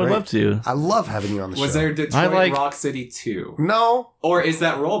fucking I would great. love to. I love having you on the Was show. there Detroit I like- Rock City 2? No, Or is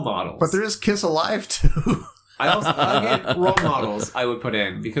that Role Models? but there is Kiss Alive, too. I also again, Role Models I would put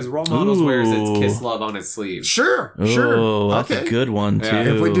in, because Role Models wears its Ooh. Kiss love on its sleeve. Sure. Oh, that's Okay. a good one too.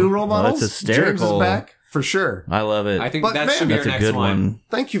 Yeah. If we do Role Oh, Models, that's James hysterical. is back, for sure. I love it. I think But, that man, should be That's our a next good one. one.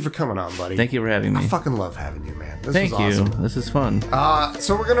 Thank you for coming on, buddy. Thank you for having I me. fucking love having you, man. This Thank was you. awesome. This is fun.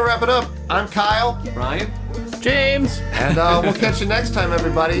 So we're going to wrap it up. I'm Kyle, Ryan? James. and we'll catch you next time,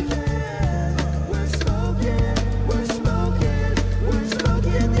 everybody.